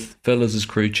 stay with Phil as his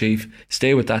crew chief,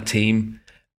 stay with that team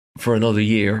for another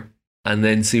year, and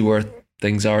then see where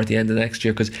things are at the end of next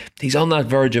year, because he's on that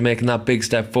verge of making that big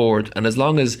step forward. And as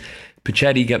long as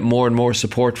Pacetti get more and more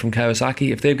support from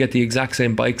Kawasaki, if they get the exact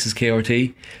same bikes as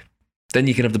KRT, then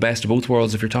you can have the best of both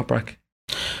worlds if you're Toprak.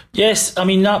 Yes, I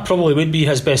mean, that probably would be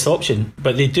his best option,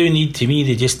 but they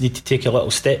just need to take a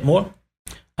little step more.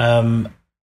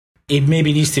 He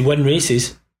maybe needs to win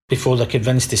races before they're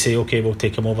convinced to say, okay, we'll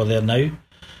take him over there now.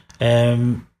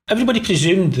 Everybody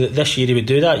presumed that this year he would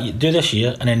do this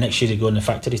year, and then next year he'd go in the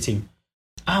factory team.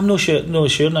 I'm not sure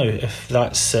now if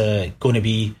that's going to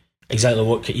be exactly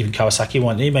what even Kawasaki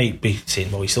want. They might be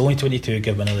saying, well, he's only 22,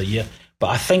 give him another year.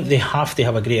 But I think they have to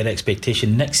have a greater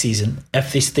expectation next season.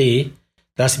 If they stay,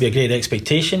 there has to be a greater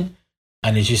expectation.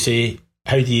 And as you say,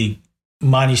 how do you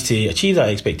manage to achieve that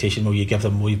expectation? Well, you give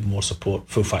them even more support,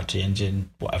 full factory engine,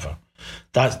 whatever.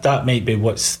 That might be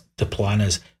what's the plan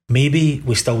is. Maybe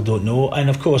we still don't know. And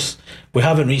of course, we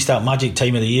haven't reached that magic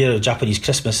time of the year, Japanese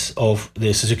Christmas of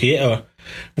the Suzuki 8 Hour,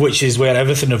 which is where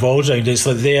everything revolves around. It's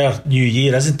like their new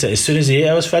year, isn't it? As soon as the 8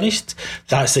 Hour is finished,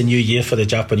 that's the new year for the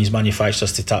Japanese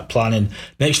manufacturers to start planning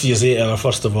next year's 8 Hour,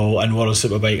 first of all, and World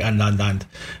Superbike and.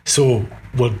 So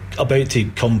we're about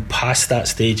to come past that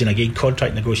stage, and again,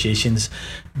 contract negotiations,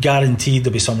 guaranteed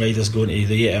there'll be some riders going to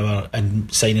the 8 Hour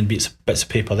and signing bits of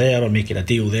paper there or making a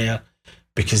deal there,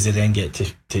 because they then get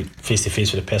to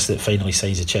face-to-face with the person that finally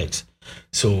signs the checks.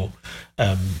 So,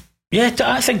 I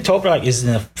think Toprak is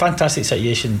in a fantastic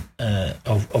situation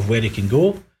of where he can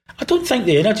go. I don't think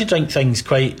the energy drink thing's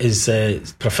quite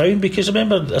as profound, because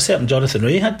remember a certain Jonathan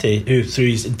Rea who through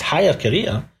his entire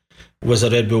career was a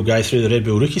Red Bull guy through the Red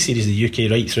Bull Rookie Series, the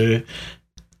UK right through,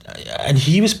 and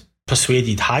he was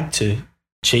persuaded had to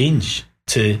change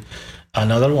to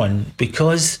another one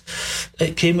because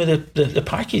it came with the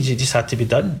package. It just had to be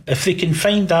done. If they can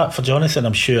find that for Jonathan,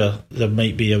 I'm sure there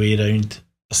might be a way around.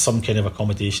 Some kind of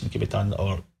accommodation can be done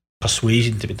or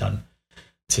persuasion to be done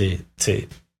to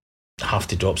have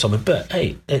to drop someone. But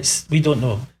hey, we don't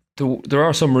know. There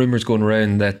are some rumours going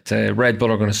around that Red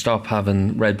Bull are going to stop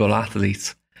having Red Bull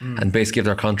athletes and basically give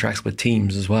their contracts with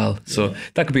teams as well. So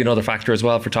that could be another factor as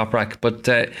well for Toprak. But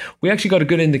we actually got a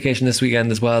good indication this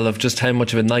weekend as well of just how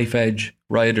much of a knife edge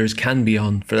riders can be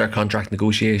on for their contract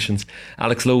negotiations.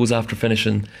 Alex Lowe's, after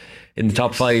finishing in the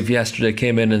top 5 yesterday,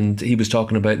 came in and he was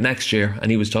talking about next year,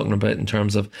 and he was talking about in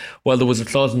terms of, well, there was a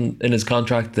clause in his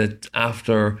contract that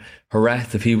after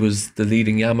Jerez, if he was the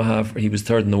leading Yamaha, he was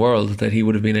third in the world, that he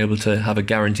would have been able to have a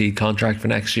guaranteed contract for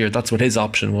next year. That's what his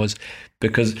option was,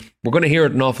 because we're going to hear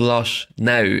it an awful lot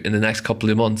now in the next couple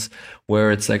of months where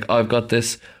it's like, I've got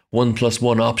this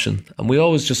 1+1 option, and we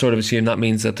always just sort of assume that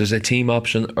means that there's a team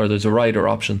option or there's a rider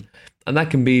option. And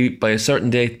that can be by a certain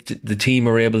date, the team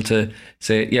are able to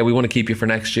say, yeah, we want to keep you for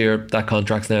next year. That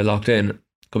contract's now locked in. It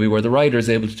could be where the rider is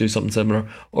able to do something similar.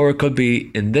 Or it could be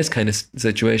in this kind of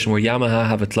situation where Yamaha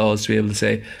have a clause to be able to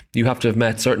say, you have to have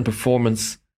met certain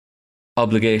performance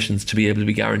obligations to be able to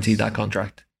be guaranteed that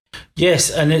contract.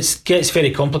 Yes, and it gets very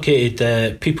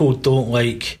complicated. People don't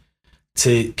like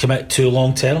to commit too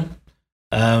long term.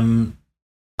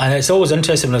 And it's always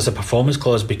interesting when there's a performance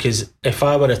clause, because if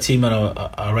I were a team or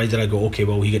a rider, I go, okay,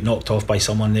 well, he got knocked off by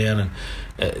someone there, and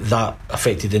that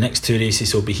affected the next 2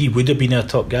 races, so but he would have been our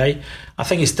top guy. I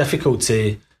think it's difficult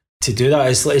to do that.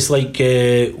 It's like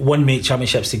one make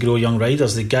championships to grow young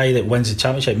riders. The guy that wins the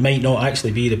championship might not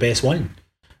actually be the best one.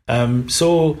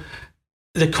 So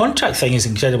the contract thing is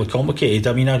incredibly complicated.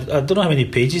 I mean, I don't know how many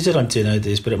pages they're onto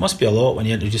nowadays, but it must be a lot when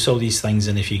you introduce all these things,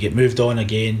 and if you get moved on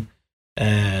again,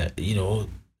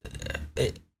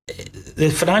 the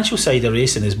financial side of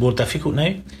racing is more difficult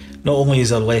now. Not only is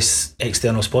there less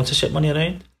external sponsorship money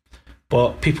around,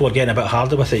 but people are getting a bit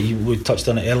harder with it. We touched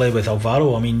on it earlier with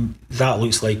Alvaro. I mean, that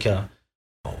looks like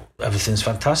everything's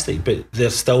fantastic, but they're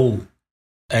still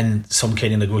in some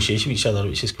kind of negotiation with each other,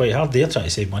 which is quite hard. They're trying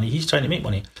to save money, he's trying to make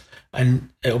money, and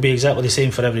it'll be exactly the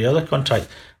same for every other contract.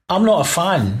 I'm not a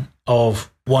fan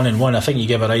of 1-1. I think you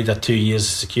give a rider 2 years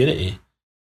security.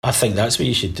 I think that's what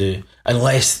you should do.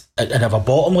 Unless, and have a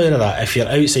bottom layer of that. If you're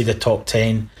outside the top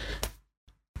 10,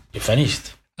 you're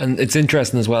finished. And it's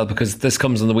interesting as well because this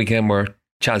comes on the weekend where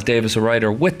Chaz Davies, a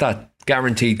rider with that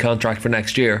guaranteed contract for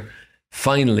next year,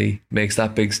 finally makes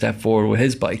that big step forward with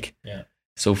his bike. Yeah.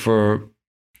 So for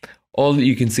all that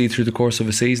you can see through the course of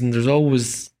a season, there's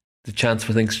always the chance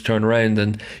for things to turn around.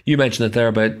 And you mentioned it there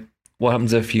about what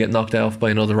happens if you get knocked off by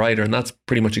another rider, and that's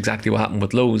pretty much exactly what happened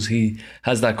with Lowes. He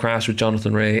has that crash with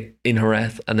Jonathan Rea in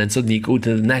Jerez, and then suddenly you go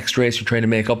to the next race, you're trying to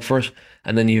make up for it,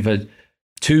 and then you've had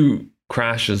 2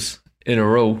 crashes in a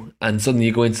row, and suddenly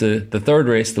you go into the third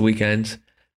race of the weekend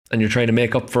and you're trying to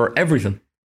make up for everything.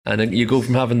 And then you go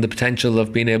from having the potential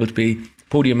of being able to be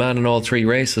podium man in all 3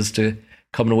 races to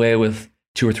coming away with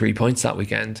 2 or 3 points that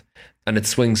weekend. And it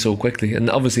swings so quickly. And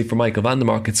obviously for Michael van der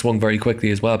Mark, it swung very quickly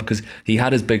as well because he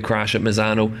had his big crash at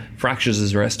Misano, fractures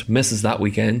his wrist, misses that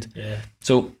weekend. Yeah.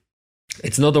 So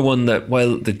it's another one that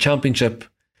while the championship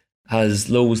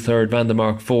has Lowes third, van der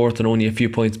Mark fourth, and only a few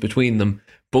points between them,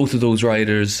 both of those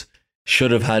riders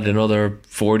should have had another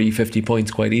 40, 50 points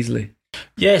quite easily.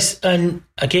 Yes, and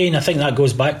again, I think that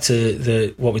goes back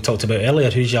to what we talked about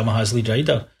earlier, who's Yamaha's lead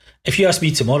rider. If you asked me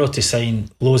tomorrow to sign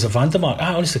Lowes or van der Mark,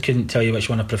 I honestly couldn't tell you which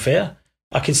one I prefer.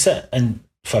 I could sit and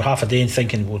for half a day and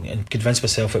thinking and convince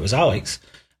myself it was Alex,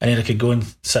 and then I could go and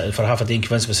sit for half a day and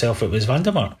convince myself it was van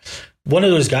der Mark. One of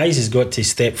those guys has got to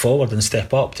step forward and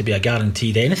step up to be a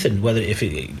guaranteed anything, whether if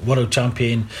it world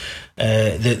champion,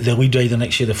 the lead rider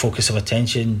next year, the focus of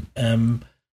attention.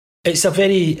 That's a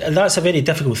very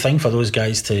difficult thing for those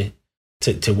guys to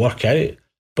work out.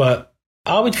 But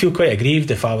I would feel quite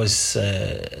aggrieved if I was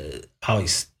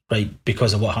Alex, right,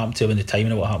 because of what happened to him and the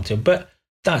timing of what happened to him. But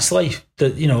that's life.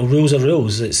 Rules are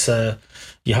rules. It's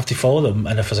you have to follow them.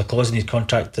 And if there's a clause in his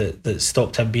contract that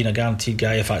stopped him being a guaranteed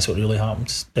guy, if that's what really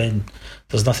happens, then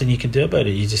there's nothing you can do about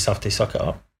it. You just have to suck it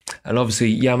up. And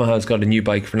obviously Yamaha's got a new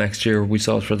bike for next year. We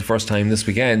saw it for the first time this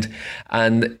weekend,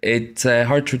 and it's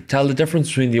hard to tell the difference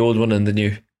between the old one and the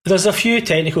new. There's a few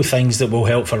technical things that will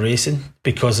help for racing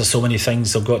because there's so many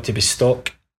things that have got to be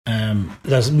stock.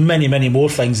 There's many, many more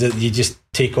things that you just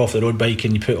take off the road bike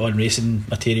and you put on racing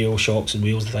material, shocks and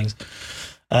wheels and things.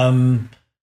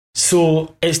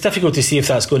 So it's difficult to see if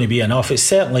that's going to be enough. It's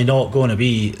certainly not going to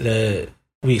be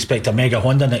we expect a mega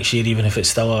Honda next year, even if it's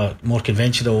still a more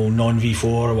conventional non-V4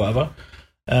 or whatever.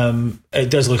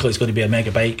 It does look like it's going to be a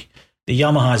mega bike. The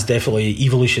Yamaha is definitely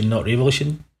evolution, not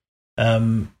revolution.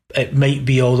 It might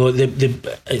be, although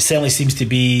it certainly seems to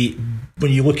be,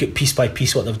 when you look at piece by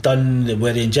piece what they've done,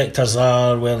 where the injectors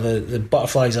are, where the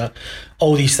butterflies are,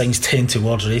 all these things tend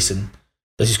towards racing.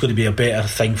 This is going to be a better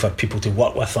thing for people to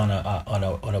work with on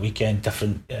a weekend,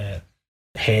 different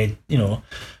head.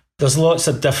 There's lots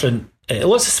of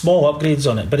small upgrades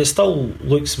on it, but it still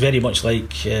looks very much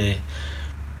like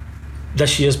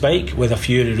this year's bike with a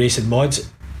few racing mods,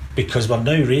 because we're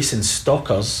now racing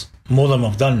stockers more than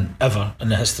we've done ever in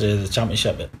the history of the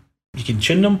championship. You can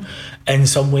tune them in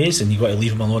some ways and you've got to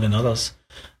leave them alone in others.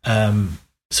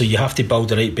 So you have to build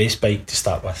the right base bike to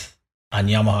start with, and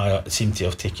Yamaha seem to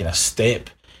have taken a step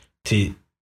to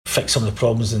fix some of the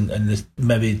problems and the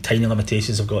maybe tiny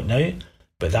limitations they've got now,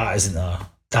 but that's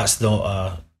not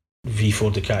a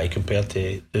V4 Ducati compared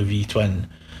to the V-twin.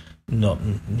 Not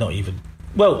even.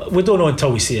 Well, we don't know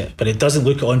until we see it, but it doesn't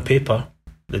look on paper.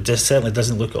 It just certainly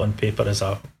doesn't look on paper as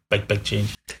a big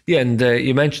change. Yeah, and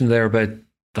you mentioned there about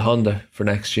the Honda for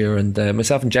next year, and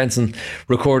myself and Jensen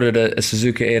recorded a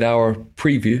Suzuka 8-hour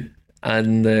preview,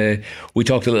 and we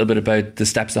talked a little bit about the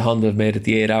steps that Honda have made at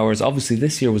the 8 hours. Obviously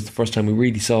this year was the first time we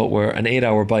really saw it where an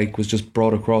 8-hour bike was just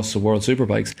brought across the World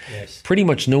Superbikes. Yes. Pretty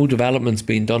much no development's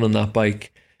been done on that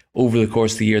bike over the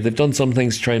course of the year. They've done some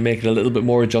things to try and make it a little bit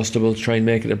more adjustable, to try and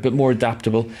make it a bit more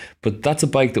adaptable, but that's a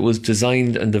bike that was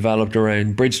designed and developed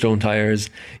around Bridgestone tyres,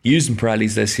 using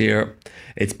Pirellis this year.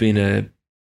 It's been a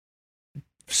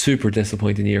super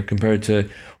disappointing year compared to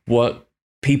what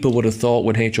people would have thought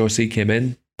when HRC came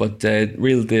in, but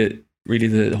really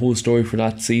the whole story for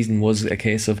that season was a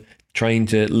case of trying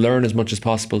to learn as much as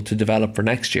possible to develop for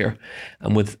next year.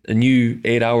 And with a new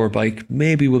 8-hour bike,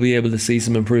 maybe we'll be able to see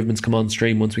some improvements come on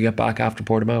stream once we get back after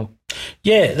Portimao.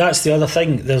 Yeah, that's the other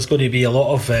thing. There's going to be a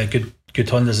lot of good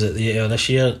Hondas at the 8-hour this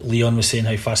year. Leon was saying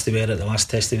how fast they were at the last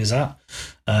test he was at,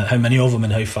 how many of them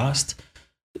and how fast.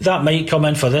 That might come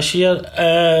in for this year.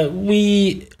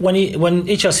 When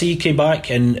HRC came back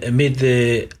and made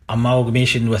the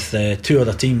amalgamation with 2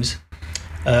 other teams,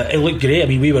 it looked great. I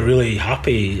mean, we were really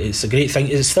happy. It's a great thing.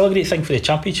 It's still a great thing for the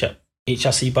championship.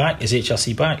 HRC back is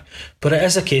HRC back, but it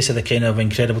is a case of the kind of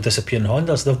incredible disappearing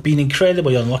Hondas. They've been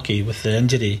incredibly unlucky with the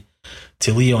injury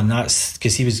to Leon. That's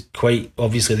because he was quite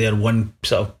obviously their one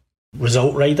sort of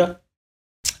result rider.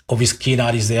 Obviously, Kane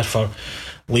Harry's there for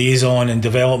liaison and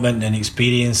development and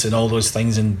experience and all those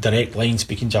things, and direct line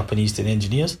speaking Japanese to the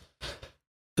engineers.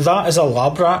 That is a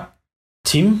lab rat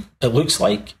team, it looks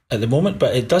like at the moment,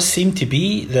 but it does seem to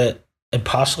be that, and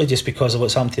partially just because of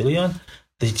what's happened to Leon,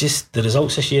 the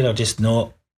results this year are just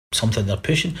not something they're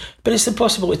pushing. But it's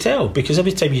impossible to tell, because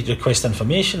every time you request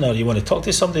information or you want to talk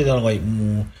to somebody, they're like,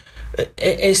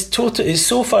 it's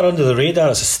so far under the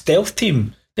radar. It's a stealth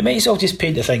team. They might as well just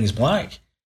paint the things black,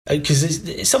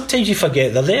 because sometimes you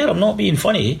forget they're there. I'm not being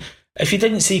funny. If you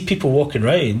didn't see people walking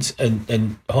around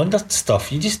and Honda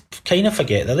stuff, you just kind of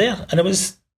forget they're there. And it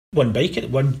was one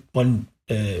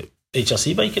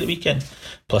HRC bike at the weekend,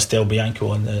 plus Del Bianco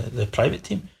on the private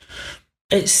team.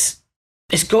 It's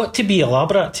got to be a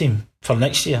lab rat team for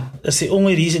next year. That's the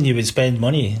only reason you would spend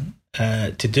money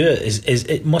to do it. Is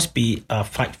it must be a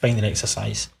fact finding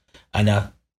exercise and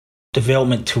a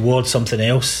development towards something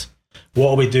else.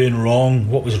 What are we doing wrong?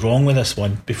 What was wrong with this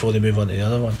one before they move on to the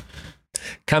other one?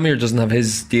 Camille doesn't have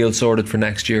his deal sorted for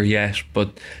next year yet,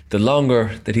 but the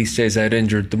longer that he stays out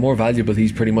injured, the more valuable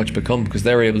he's pretty much become, because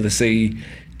they're able to see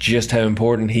just how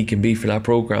important he can be for that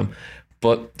programme.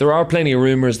 But there are plenty of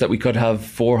rumours that we could have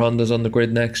 4 Hondas on the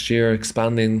grid next year,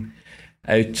 expanding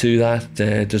out to that.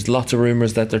 There's lots of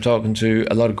rumours that they're talking to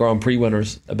a lot of Grand Prix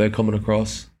winners about coming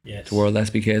across to World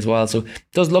SBK as well. So it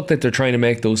does look like they're trying to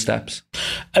make those steps.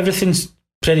 Everything's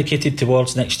predicated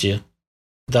towards next year.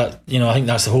 That, I think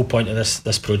that's the whole point of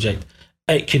this project.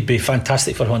 It could be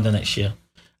fantastic for Honda next year.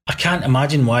 I can't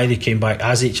imagine why they came back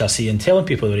as HRC and telling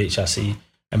people they were HRC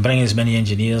and bringing as many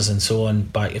engineers and so on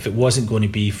back if it wasn't going to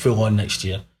be full on next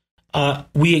year.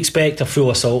 We expect a full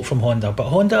assault from Honda, but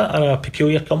Honda are a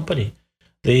peculiar company.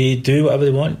 They do whatever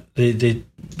they want.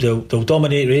 They'll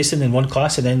dominate racing in one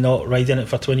class and then not ride in it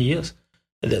for 20 years.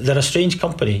 They're a strange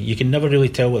company. You can never really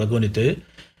tell what they're going to do.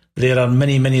 There are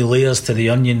many, many layers to the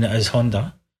onion that is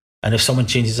Honda, and if someone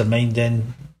changes their mind,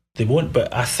 then they won't.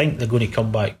 But I think they're going to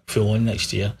come back full on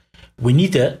next year. We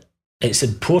need it. It's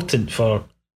important for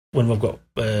when we've got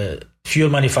fewer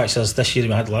manufacturers this year than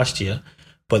we had last year.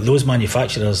 But those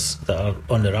manufacturers that are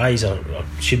on the rise or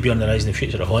should be on the rise in the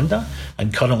future are Honda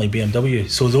and currently BMW.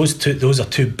 So those are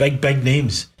two big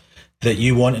names that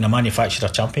you want in a manufacturer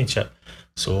championship.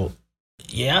 So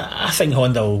yeah, I think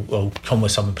Honda will come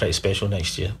with something pretty special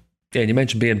next year. Yeah, and you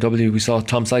mentioned BMW. We saw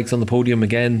Tom Sykes on the podium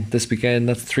again this weekend.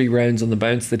 That's 3 rounds on the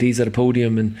bounce that he's at a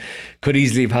podium, and could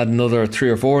easily have had another 3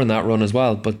 or 4 in that run as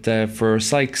well. But for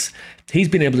Sykes, he's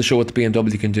been able to show what the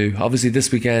BMW can do. Obviously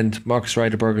this weekend, Marcus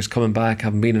Reiterberger's coming back,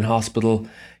 having been in hospital.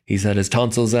 He's had his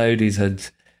tonsils out. He's had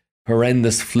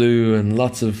horrendous flu and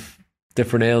lots of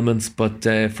different ailments. But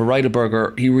for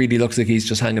Reiterberger, he really looks like he's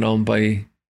just hanging on by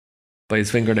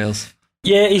his fingernails.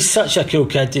 Yeah, he's such a cool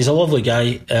kid. He's a lovely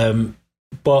guy.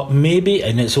 But maybe,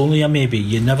 and it's only a maybe,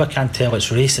 you never can tell.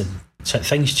 It's racing.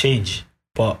 Things change.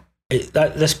 But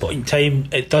at this point in time,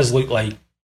 it does look like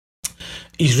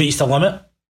he's reached a limit.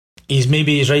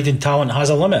 His riding talent has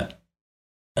a limit.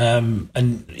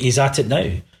 And he's at it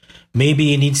now. Maybe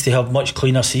he needs to have much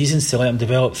cleaner seasons to let him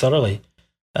develop thoroughly.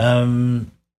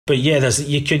 But yeah,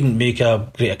 you couldn't make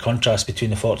a greater contrast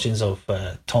between the fortunes of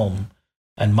Tom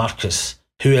and Marcus,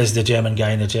 who is the German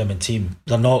guy in the German team.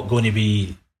 They're not going to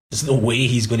be... There's no way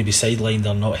he's going to be sidelined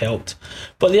or not helped.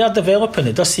 But they are developing.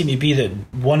 It does seem to be that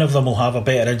one of them will have a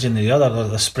better engine than the other.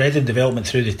 They're spreading development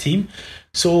through the team.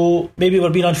 So maybe we're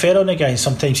being unfair on the guy.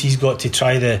 Sometimes he's got to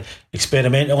try the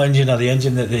experimental engine or the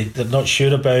engine that they're not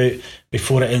sure about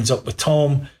before it ends up with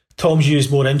Tom. Tom's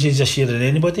used more engines this year than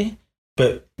anybody,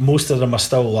 but most of them are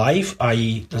still live,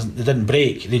 i.e. they didn't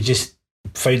break. They just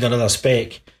found another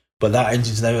spec, but that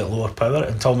engine's now at lower power.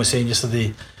 And Tom was saying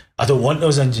yesterday, I don't want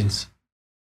those engines.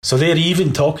 So they're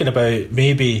even talking about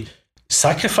maybe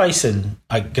sacrificing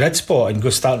a grid spot and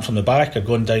go starting from the back or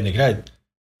going down the grid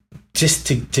just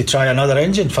to try another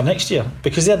engine for next year,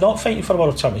 because they're not fighting for a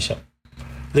world championship.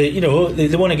 They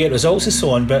want to get results and so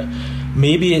on, but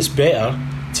maybe it's better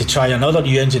to try another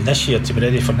new engine this year to be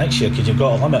ready for next year, because you've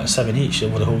got a limit of 7 each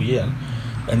over the whole year,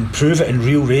 and prove it in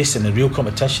real racing and real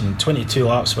competition in 22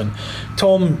 laps. When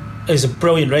Tom is a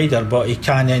brilliant rider, but he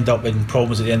can end up in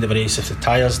problems at the end of a race if the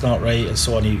tyre's not right and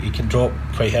so on. He can drop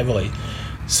quite heavily.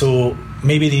 So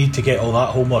maybe they need to get all that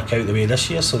homework out of the way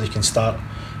this year so they can start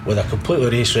with a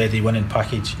completely race ready winning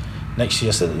package next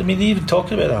year. So I mean, they even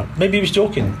talking about that. Maybe he was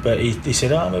joking, but he said,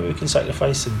 maybe we can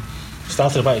sacrifice and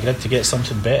start at the back grid to get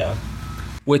something better.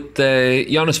 With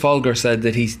Jonas Folger said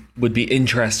that he would be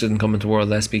interested in coming to World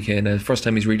SBK. Now, the first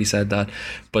time he's really said that.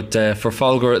 But for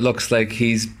Folger, it looks like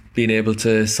he's being able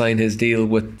to sign his deal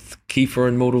with Kiefer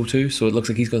in Moto 2, so it looks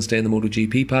like he's going to stay in the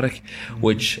MotoGP paddock,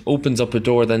 which opens up a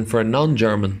door then for a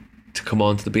non-German to come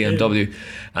on to the BMW.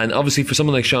 And obviously for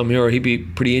someone like Sean Muir, he'd be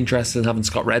pretty interested in having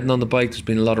Scott Redding on the bike. There's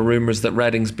been a lot of rumours that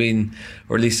Redding's been,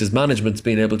 or at least his management's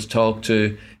been able to talk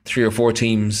to 3 or 4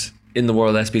 teams in the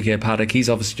World SBK paddock. He's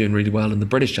obviously doing really well in the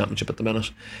British Championship at the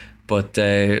minute, but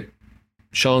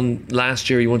Sean, last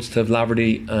year he wanted to have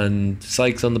Laverty and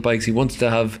Sykes on the bikes. He wanted to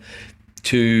have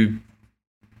 2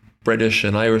 British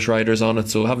and Irish riders on it,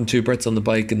 so having 2 Brits on the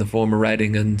bike in the form of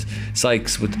Redding and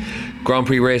Sykes, with Grand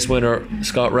Prix race winner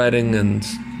Scott Redding and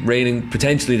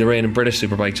potentially the reigning British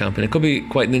Superbike champion, it could be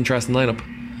quite an interesting lineup.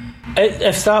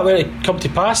 If that were to come to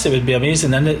pass, it would be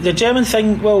amazing. And the German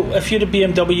thing, well, if you're a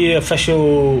BMW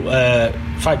official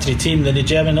factory team, then the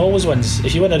German always wins.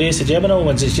 If you win a race, the German always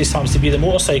wins. It just happens to be the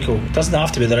motorcycle. It doesn't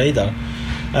have to be the rider.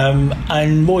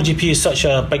 And MotoGP is such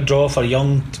a big draw for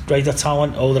young rider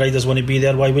talent. All the riders want to be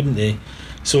there. Why wouldn't they?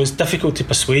 So it's difficult to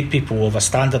persuade people of a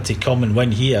standard to come and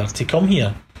win here, to come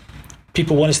here.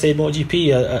 People want to stay at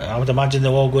MotoGP. I would imagine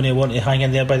they're all going to want to hang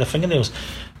in there by their fingernails.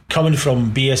 Coming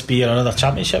from BSB or another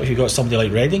championship, if you've got somebody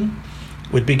like Redding,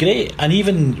 would be great. And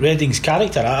even Redding's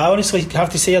character, I honestly have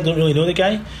to say I don't really know the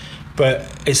guy, but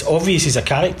it's obvious he's a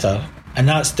character, and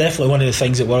that's definitely one of the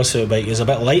things that World Superbike is a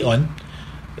bit light on,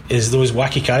 is those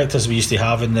wacky characters we used to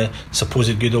have in the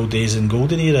supposed good old days and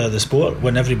golden era of the sport,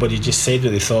 when everybody just said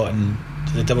what they thought and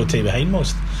the devil take behind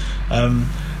most.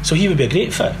 So he would be a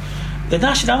great fit. The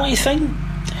nationality thing,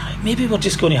 maybe we're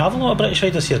just going to have a lot of British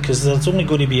riders here, because there's only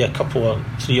going to be a couple or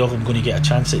 3 of them going to get a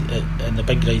chance in the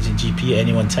big rides in GP at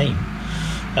any one time.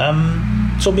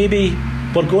 So maybe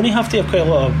we're going to have to have quite a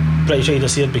lot of British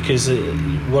riders here, because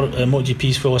MotoGP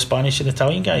is full of Spanish and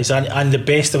Italian guys, and the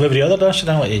best of every other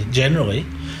nationality generally.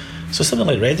 So something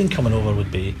like Redding coming over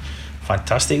would be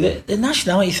fantastic. The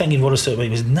nationality thing in World Superbike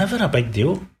was never a big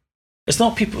deal. It's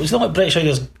not like British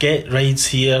riders get rides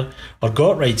here or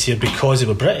got rides here because they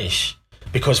were British,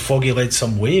 because Foggy led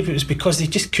some wave. It was because they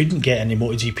just couldn't get any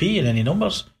MotoGP in any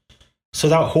numbers. So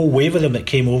that whole wave of them that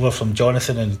came over from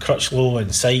Jonathan and Crutchlow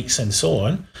and Sykes and so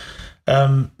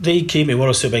on, they came to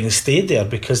World Superbike and stayed there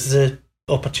because the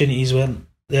opportunities weren't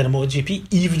there in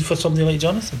MotoGP, even for somebody like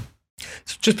Jonathan.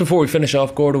 So just before we finish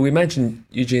off, Gordo, we mentioned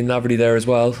Eugene Laverty there as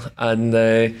well,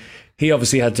 and he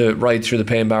obviously had to ride through the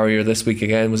pain barrier this week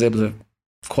again, was able to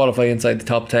qualify inside the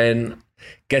top 10,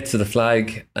 get to the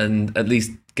flag, and at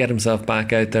least get himself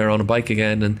back out there on a bike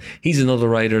again. And he's another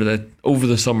rider that over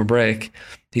the summer break,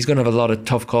 he's going to have a lot of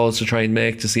tough calls to try and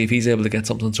make to see if he's able to get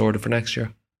something sorted for next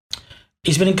year.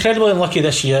 He's been incredibly unlucky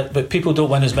this year, but people don't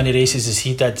win as many races as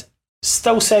he did,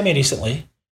 still semi-recently,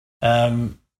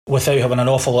 without having an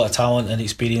awful lot of talent and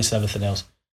experience and everything else.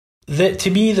 To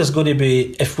me, there's going to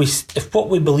be, if what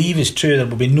we believe is true, there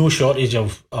will be no shortage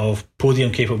of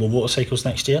podium-capable motorcycles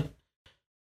next year.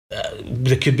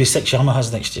 There could be 6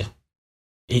 Yamahas next year.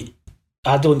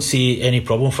 I don't see any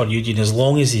problem for Eugene as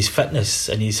long as his fitness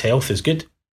and his health is good.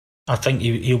 I think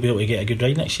he'll be able to get a good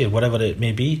ride next year, whatever it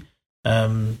may be.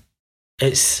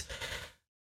 He's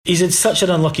had such an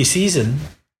unlucky season,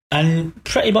 and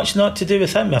pretty much not to do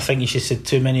with him. I think he's just had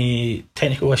too many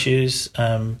technical issues,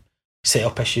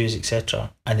 set-up issues,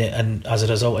 etc., and as a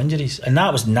result, injuries. And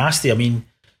that was nasty. I mean,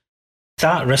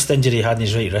 that wrist injury he had in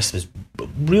his right wrist was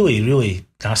really, really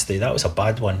nasty. That was a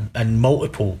bad one in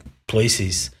multiple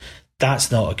places.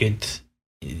 That's not a good.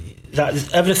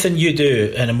 That everything you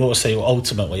do in a motorcycle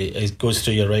ultimately goes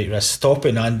through your right wrist,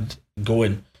 stopping and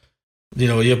going. You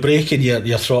know, you're braking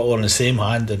your throttle on the same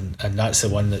hand, and that's the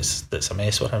one that's a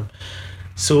mess with him.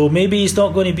 So maybe he's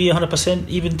not going to be 100%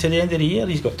 even to the end of the year.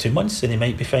 He's got 2 months and he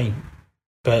might be fine.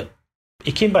 But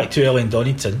he came back too early in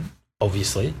Donington,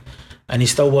 obviously, and he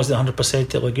still wasn't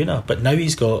 100% at Laguna. But now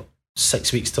he's got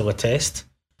 6 weeks till a test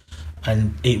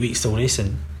and 8 weeks till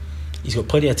racing. He's got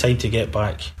plenty of time to get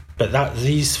back. But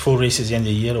these 4 races at the end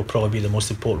of the year will probably be the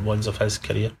most important ones of his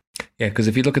career. Yeah, because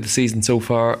if you look at the season so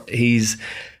far, he's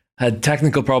had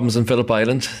technical problems on Phillip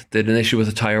Island. They had an issue with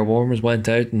the tyre warmers, went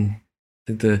out, and I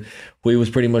think the wheel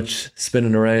was pretty much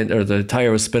spinning around, or the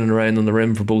tyre was spinning around on the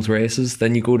rim for both races.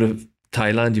 Then you go to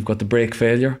Thailand, you've got the brake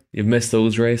failure, you've missed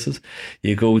those races.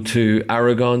 You go to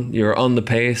Aragon, you're on the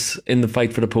pace, in the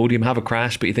fight for the podium, have a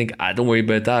crash, but you think, don't worry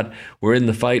about that. We're in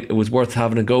the fight, it was worth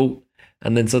having a go.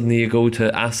 And then suddenly you go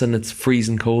to Assen, it's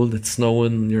freezing cold, it's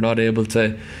snowing, you're not able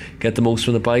to get the most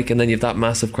from the bike, and then you have that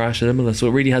massive crash in Imola. So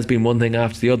it really has been one thing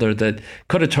after the other that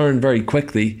could have turned very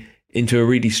quickly into a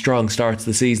really strong start to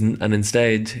the season, and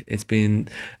instead it's been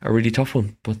a really tough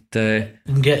one. But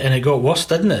and it got worse,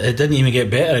 didn't it? It didn't even get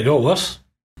better, it got worse.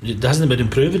 It hasn't been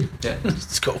improving. Yeah.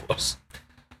 It's got worse.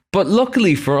 But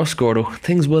luckily for us, Gordo,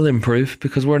 things will improve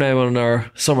because we're now on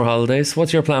our summer holidays.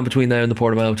 What's your plan between now and the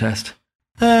Portimao test?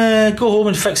 Go home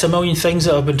and fix a million things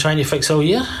that I've been trying to fix all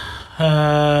year.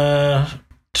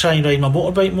 Try and ride my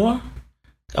motorbike more.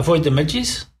 Avoid the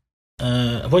midges.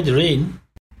 Avoid the rain.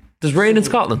 There's rain in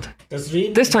Scotland? There's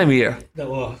rain. This time of year?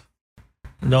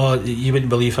 No, you wouldn't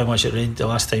believe how much it rained the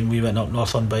last time we went up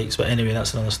north on bikes. But anyway,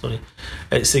 that's another story.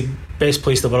 It's the best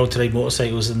place in the world to ride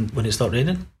motorcycles when it's not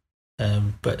raining.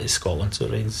 But it's Scotland, so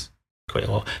it rains quite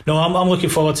a lot. No, I'm looking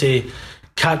forward to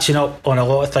catching up on a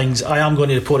lot of things. I am going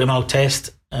to the Portimao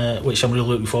test, which I'm really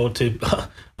looking forward to.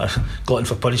 Glutton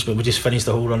for punishment. We just finished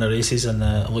the whole run of races, and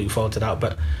I'm looking forward to that.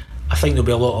 But I think there'll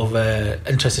be a lot of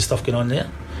interesting stuff going on there.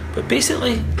 But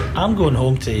basically, I'm going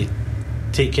home to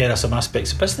take care of some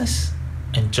aspects of business,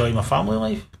 enjoy my family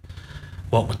life,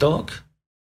 walk my dog,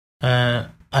 and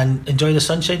enjoy the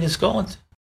sunshine in Scotland.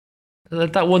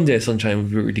 That one day sunshine would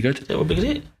be really good. It would be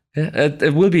great. Yeah,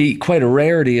 it will be quite a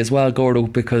rarity as well, Gordo,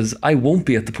 because I won't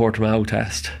be at the Portimao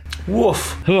test.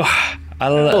 Woof. Well,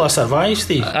 I survive,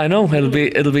 Steve. I know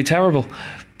it'll be terrible,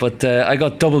 but I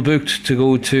got double booked to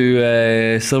go to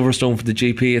Silverstone for the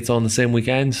GP. It's on the same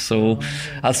weekend, so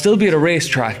I'll still be at a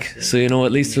racetrack. So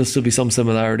at least there'll still be some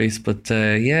similarities. But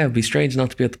it'd be strange not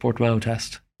to be at the Portimao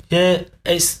test. Yeah,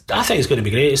 I think it's going to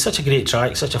be great. It's such a great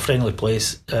track, such a friendly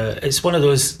place. It's one of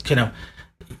those kind of,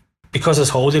 because there's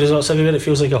holiday resorts everywhere, it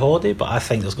feels like a holiday, but I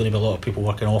think there's going to be a lot of people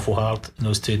working awful hard in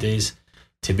those 2 days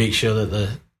to make sure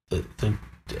that the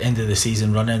end of the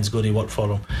season run-in's going to work for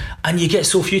them. And you get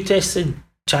so few testing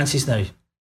chances now.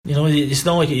 It's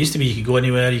not like it used to be. You could go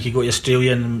anywhere, you could go to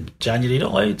Australia in January,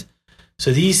 not allowed.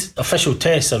 So these official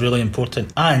tests are really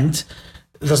important. And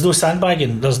there's no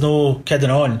sandbagging, there's no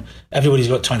kidding on. Everybody's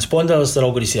got transponders, they're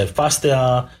all going to see how fast they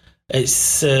are. It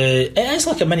is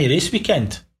like a mini race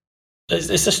weekend.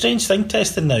 It's a strange thing,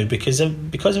 testing now, because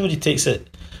everybody takes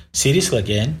it seriously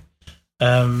again.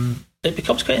 It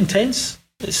becomes quite intense.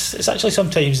 It's actually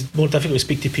sometimes more difficult to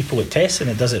speak to people at tests than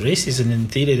it does at races, and in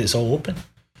theory it's all open.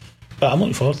 But I'm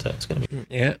looking forward to it. It's going to be...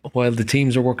 Yeah, while the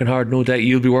teams are working hard, no doubt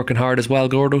you'll be working hard as well,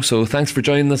 Gordo. So thanks for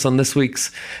joining us on this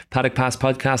week's Paddock Pass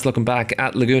podcast, looking back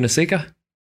at Laguna Seca.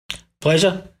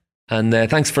 Pleasure. And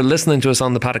thanks for listening to us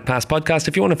on the Paddock Pass podcast.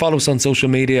 If you want to follow us on social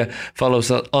media, follow us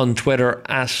on Twitter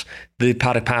at the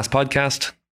Paddock Pass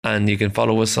podcast. And you can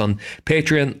follow us on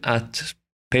Patreon at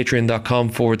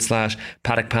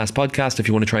patreon.com/Paddock Pass podcast if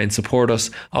you want to try and support us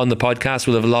on the podcast.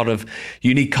 We'll have a lot of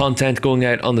unique content going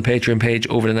out on the Patreon page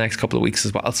over the next couple of weeks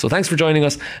as well. So thanks for joining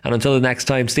us, and until the next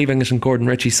time, Steve English and Gordon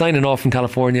Ritchie signing off from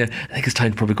California. I think it's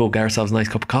time to probably go get ourselves a nice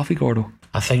cup of coffee, Gordo.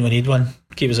 I think we need one.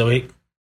 Keep us awake.